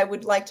something that I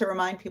would like to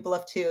remind people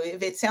of too.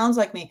 If it sounds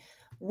like me,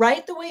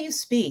 write the way you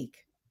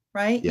speak,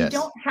 right? Yes. You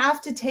don't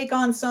have to take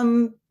on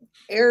some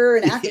error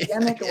and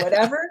academic or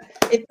whatever.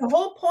 The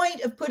whole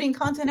point of putting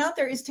content out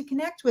there is to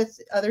connect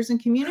with others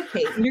and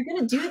communicate. And you're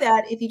going to do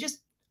that if you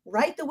just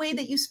write the way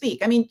that you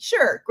speak. I mean,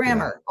 sure,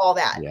 grammar, all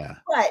that. Yeah.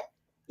 But,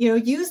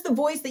 use the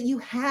voice that you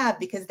have,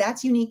 because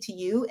that's unique to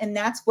you. And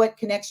that's what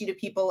connects you to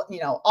people,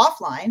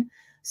 offline.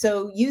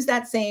 So use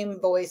that same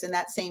voice and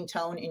that same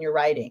tone in your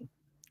writing.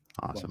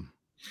 Awesome.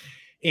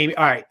 Amy,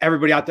 all right,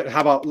 everybody out there,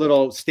 how about a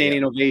little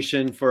standing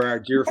ovation for our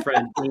dear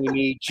friend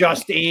Amy,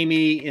 just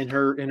Amy in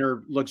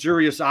her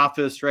luxurious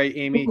office, right,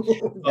 Amy?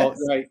 Yes. Oh,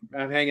 right,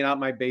 I'm hanging out in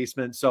my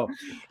basement. So,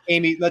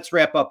 Amy, let's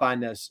wrap up on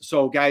this.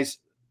 So, guys,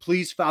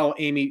 please follow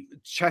Amy.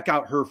 Check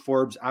out her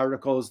Forbes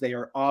articles. They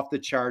are off the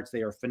charts.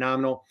 They are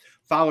phenomenal.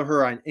 Follow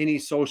her on any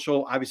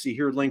social, obviously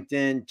here,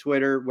 LinkedIn,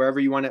 Twitter, wherever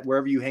you want it,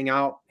 wherever you hang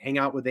out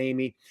with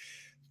Amy.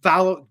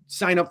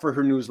 Sign up for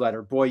her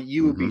newsletter. Boy,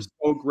 you would be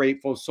so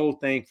grateful, so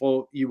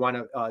thankful. You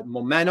want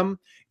momentum.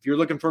 If you're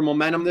looking for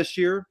momentum this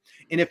year,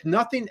 and if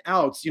nothing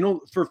else,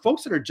 for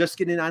folks that are just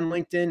getting on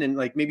LinkedIn and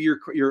like maybe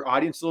your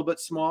audience is a little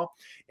bit small,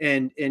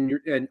 and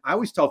I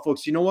always tell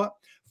folks, you know what?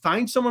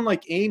 Find someone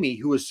like Amy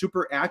who is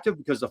super active,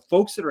 because the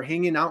folks that are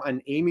hanging out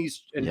on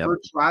Amy's and her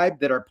tribe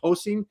that are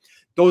posting,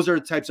 those are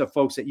the types of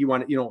folks that you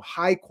want,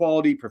 high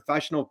quality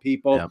professional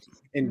people,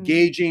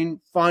 engaging,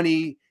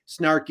 funny,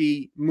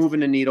 snarky, moving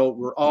the needle.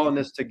 We're all in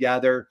this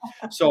together.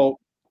 So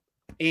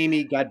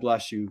Amy, God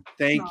bless you.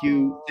 Thank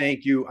you.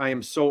 Thank you. I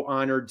am so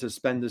honored to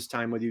spend this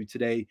time with you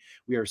today.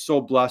 We are so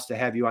blessed to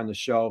have you on the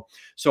show.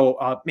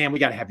 So, man, we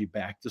got to have you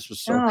back. This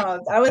was so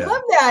cool. I would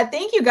love that.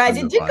 Thank you, guys.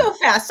 It did go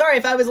fast. Sorry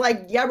if I was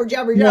like jabber.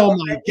 Oh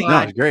my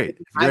God. No, great.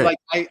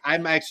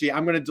 I'm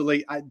going to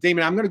delete,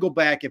 Damon, I'm going to go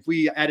back. If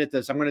we edit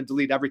this, I'm going to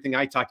delete everything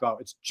I talked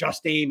about. It's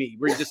just Amy.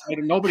 We're just,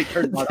 nobody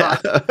cares about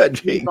us. I'm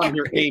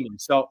here, Amy.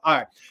 So, all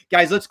right,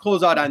 guys, let's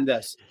close out on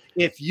this.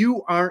 If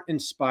you aren't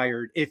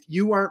inspired, if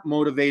you aren't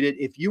motivated,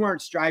 if you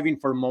aren't striving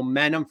for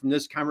momentum from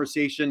this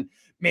conversation,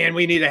 man,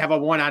 we need to have a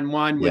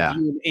one-on-one with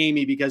you and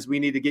Amy because we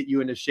need to get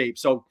you into shape.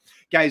 So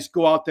guys,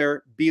 go out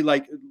there, be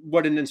like,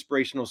 what an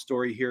inspirational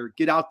story here.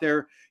 Get out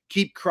there,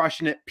 keep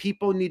crushing it.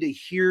 People need to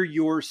hear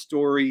your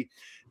story.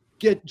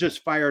 Get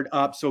just fired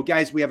up. So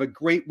guys, we have a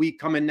great week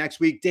coming next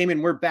week.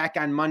 Damon, we're back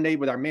on Monday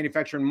with our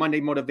Manufacturing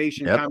Monday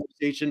Motivation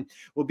conversation.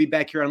 We'll be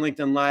back here on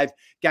LinkedIn Live.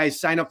 Guys,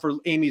 sign up for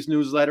Amy's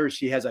newsletter.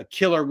 She has a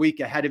killer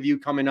week ahead of you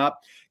coming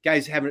up.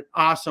 Guys, have an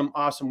awesome,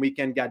 awesome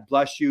weekend. God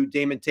bless you.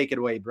 Damon, take it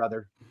away,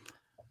 brother.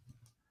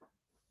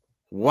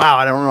 Wow,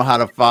 I don't know how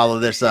to follow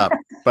this up,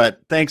 but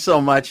thanks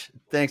so much.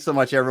 Thanks so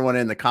much, everyone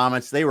in the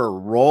comments. They were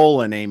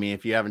rolling, Amy.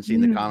 If you haven't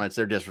seen the comments,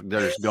 they're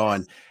just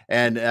going.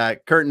 And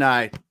Curt and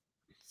I,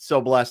 so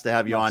blessed to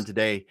have you on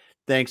today.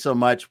 Thanks so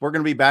much. We're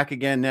going to be back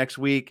again next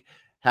week.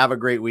 Have a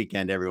great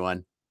weekend,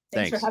 everyone.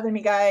 Thanks for having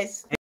me, guys.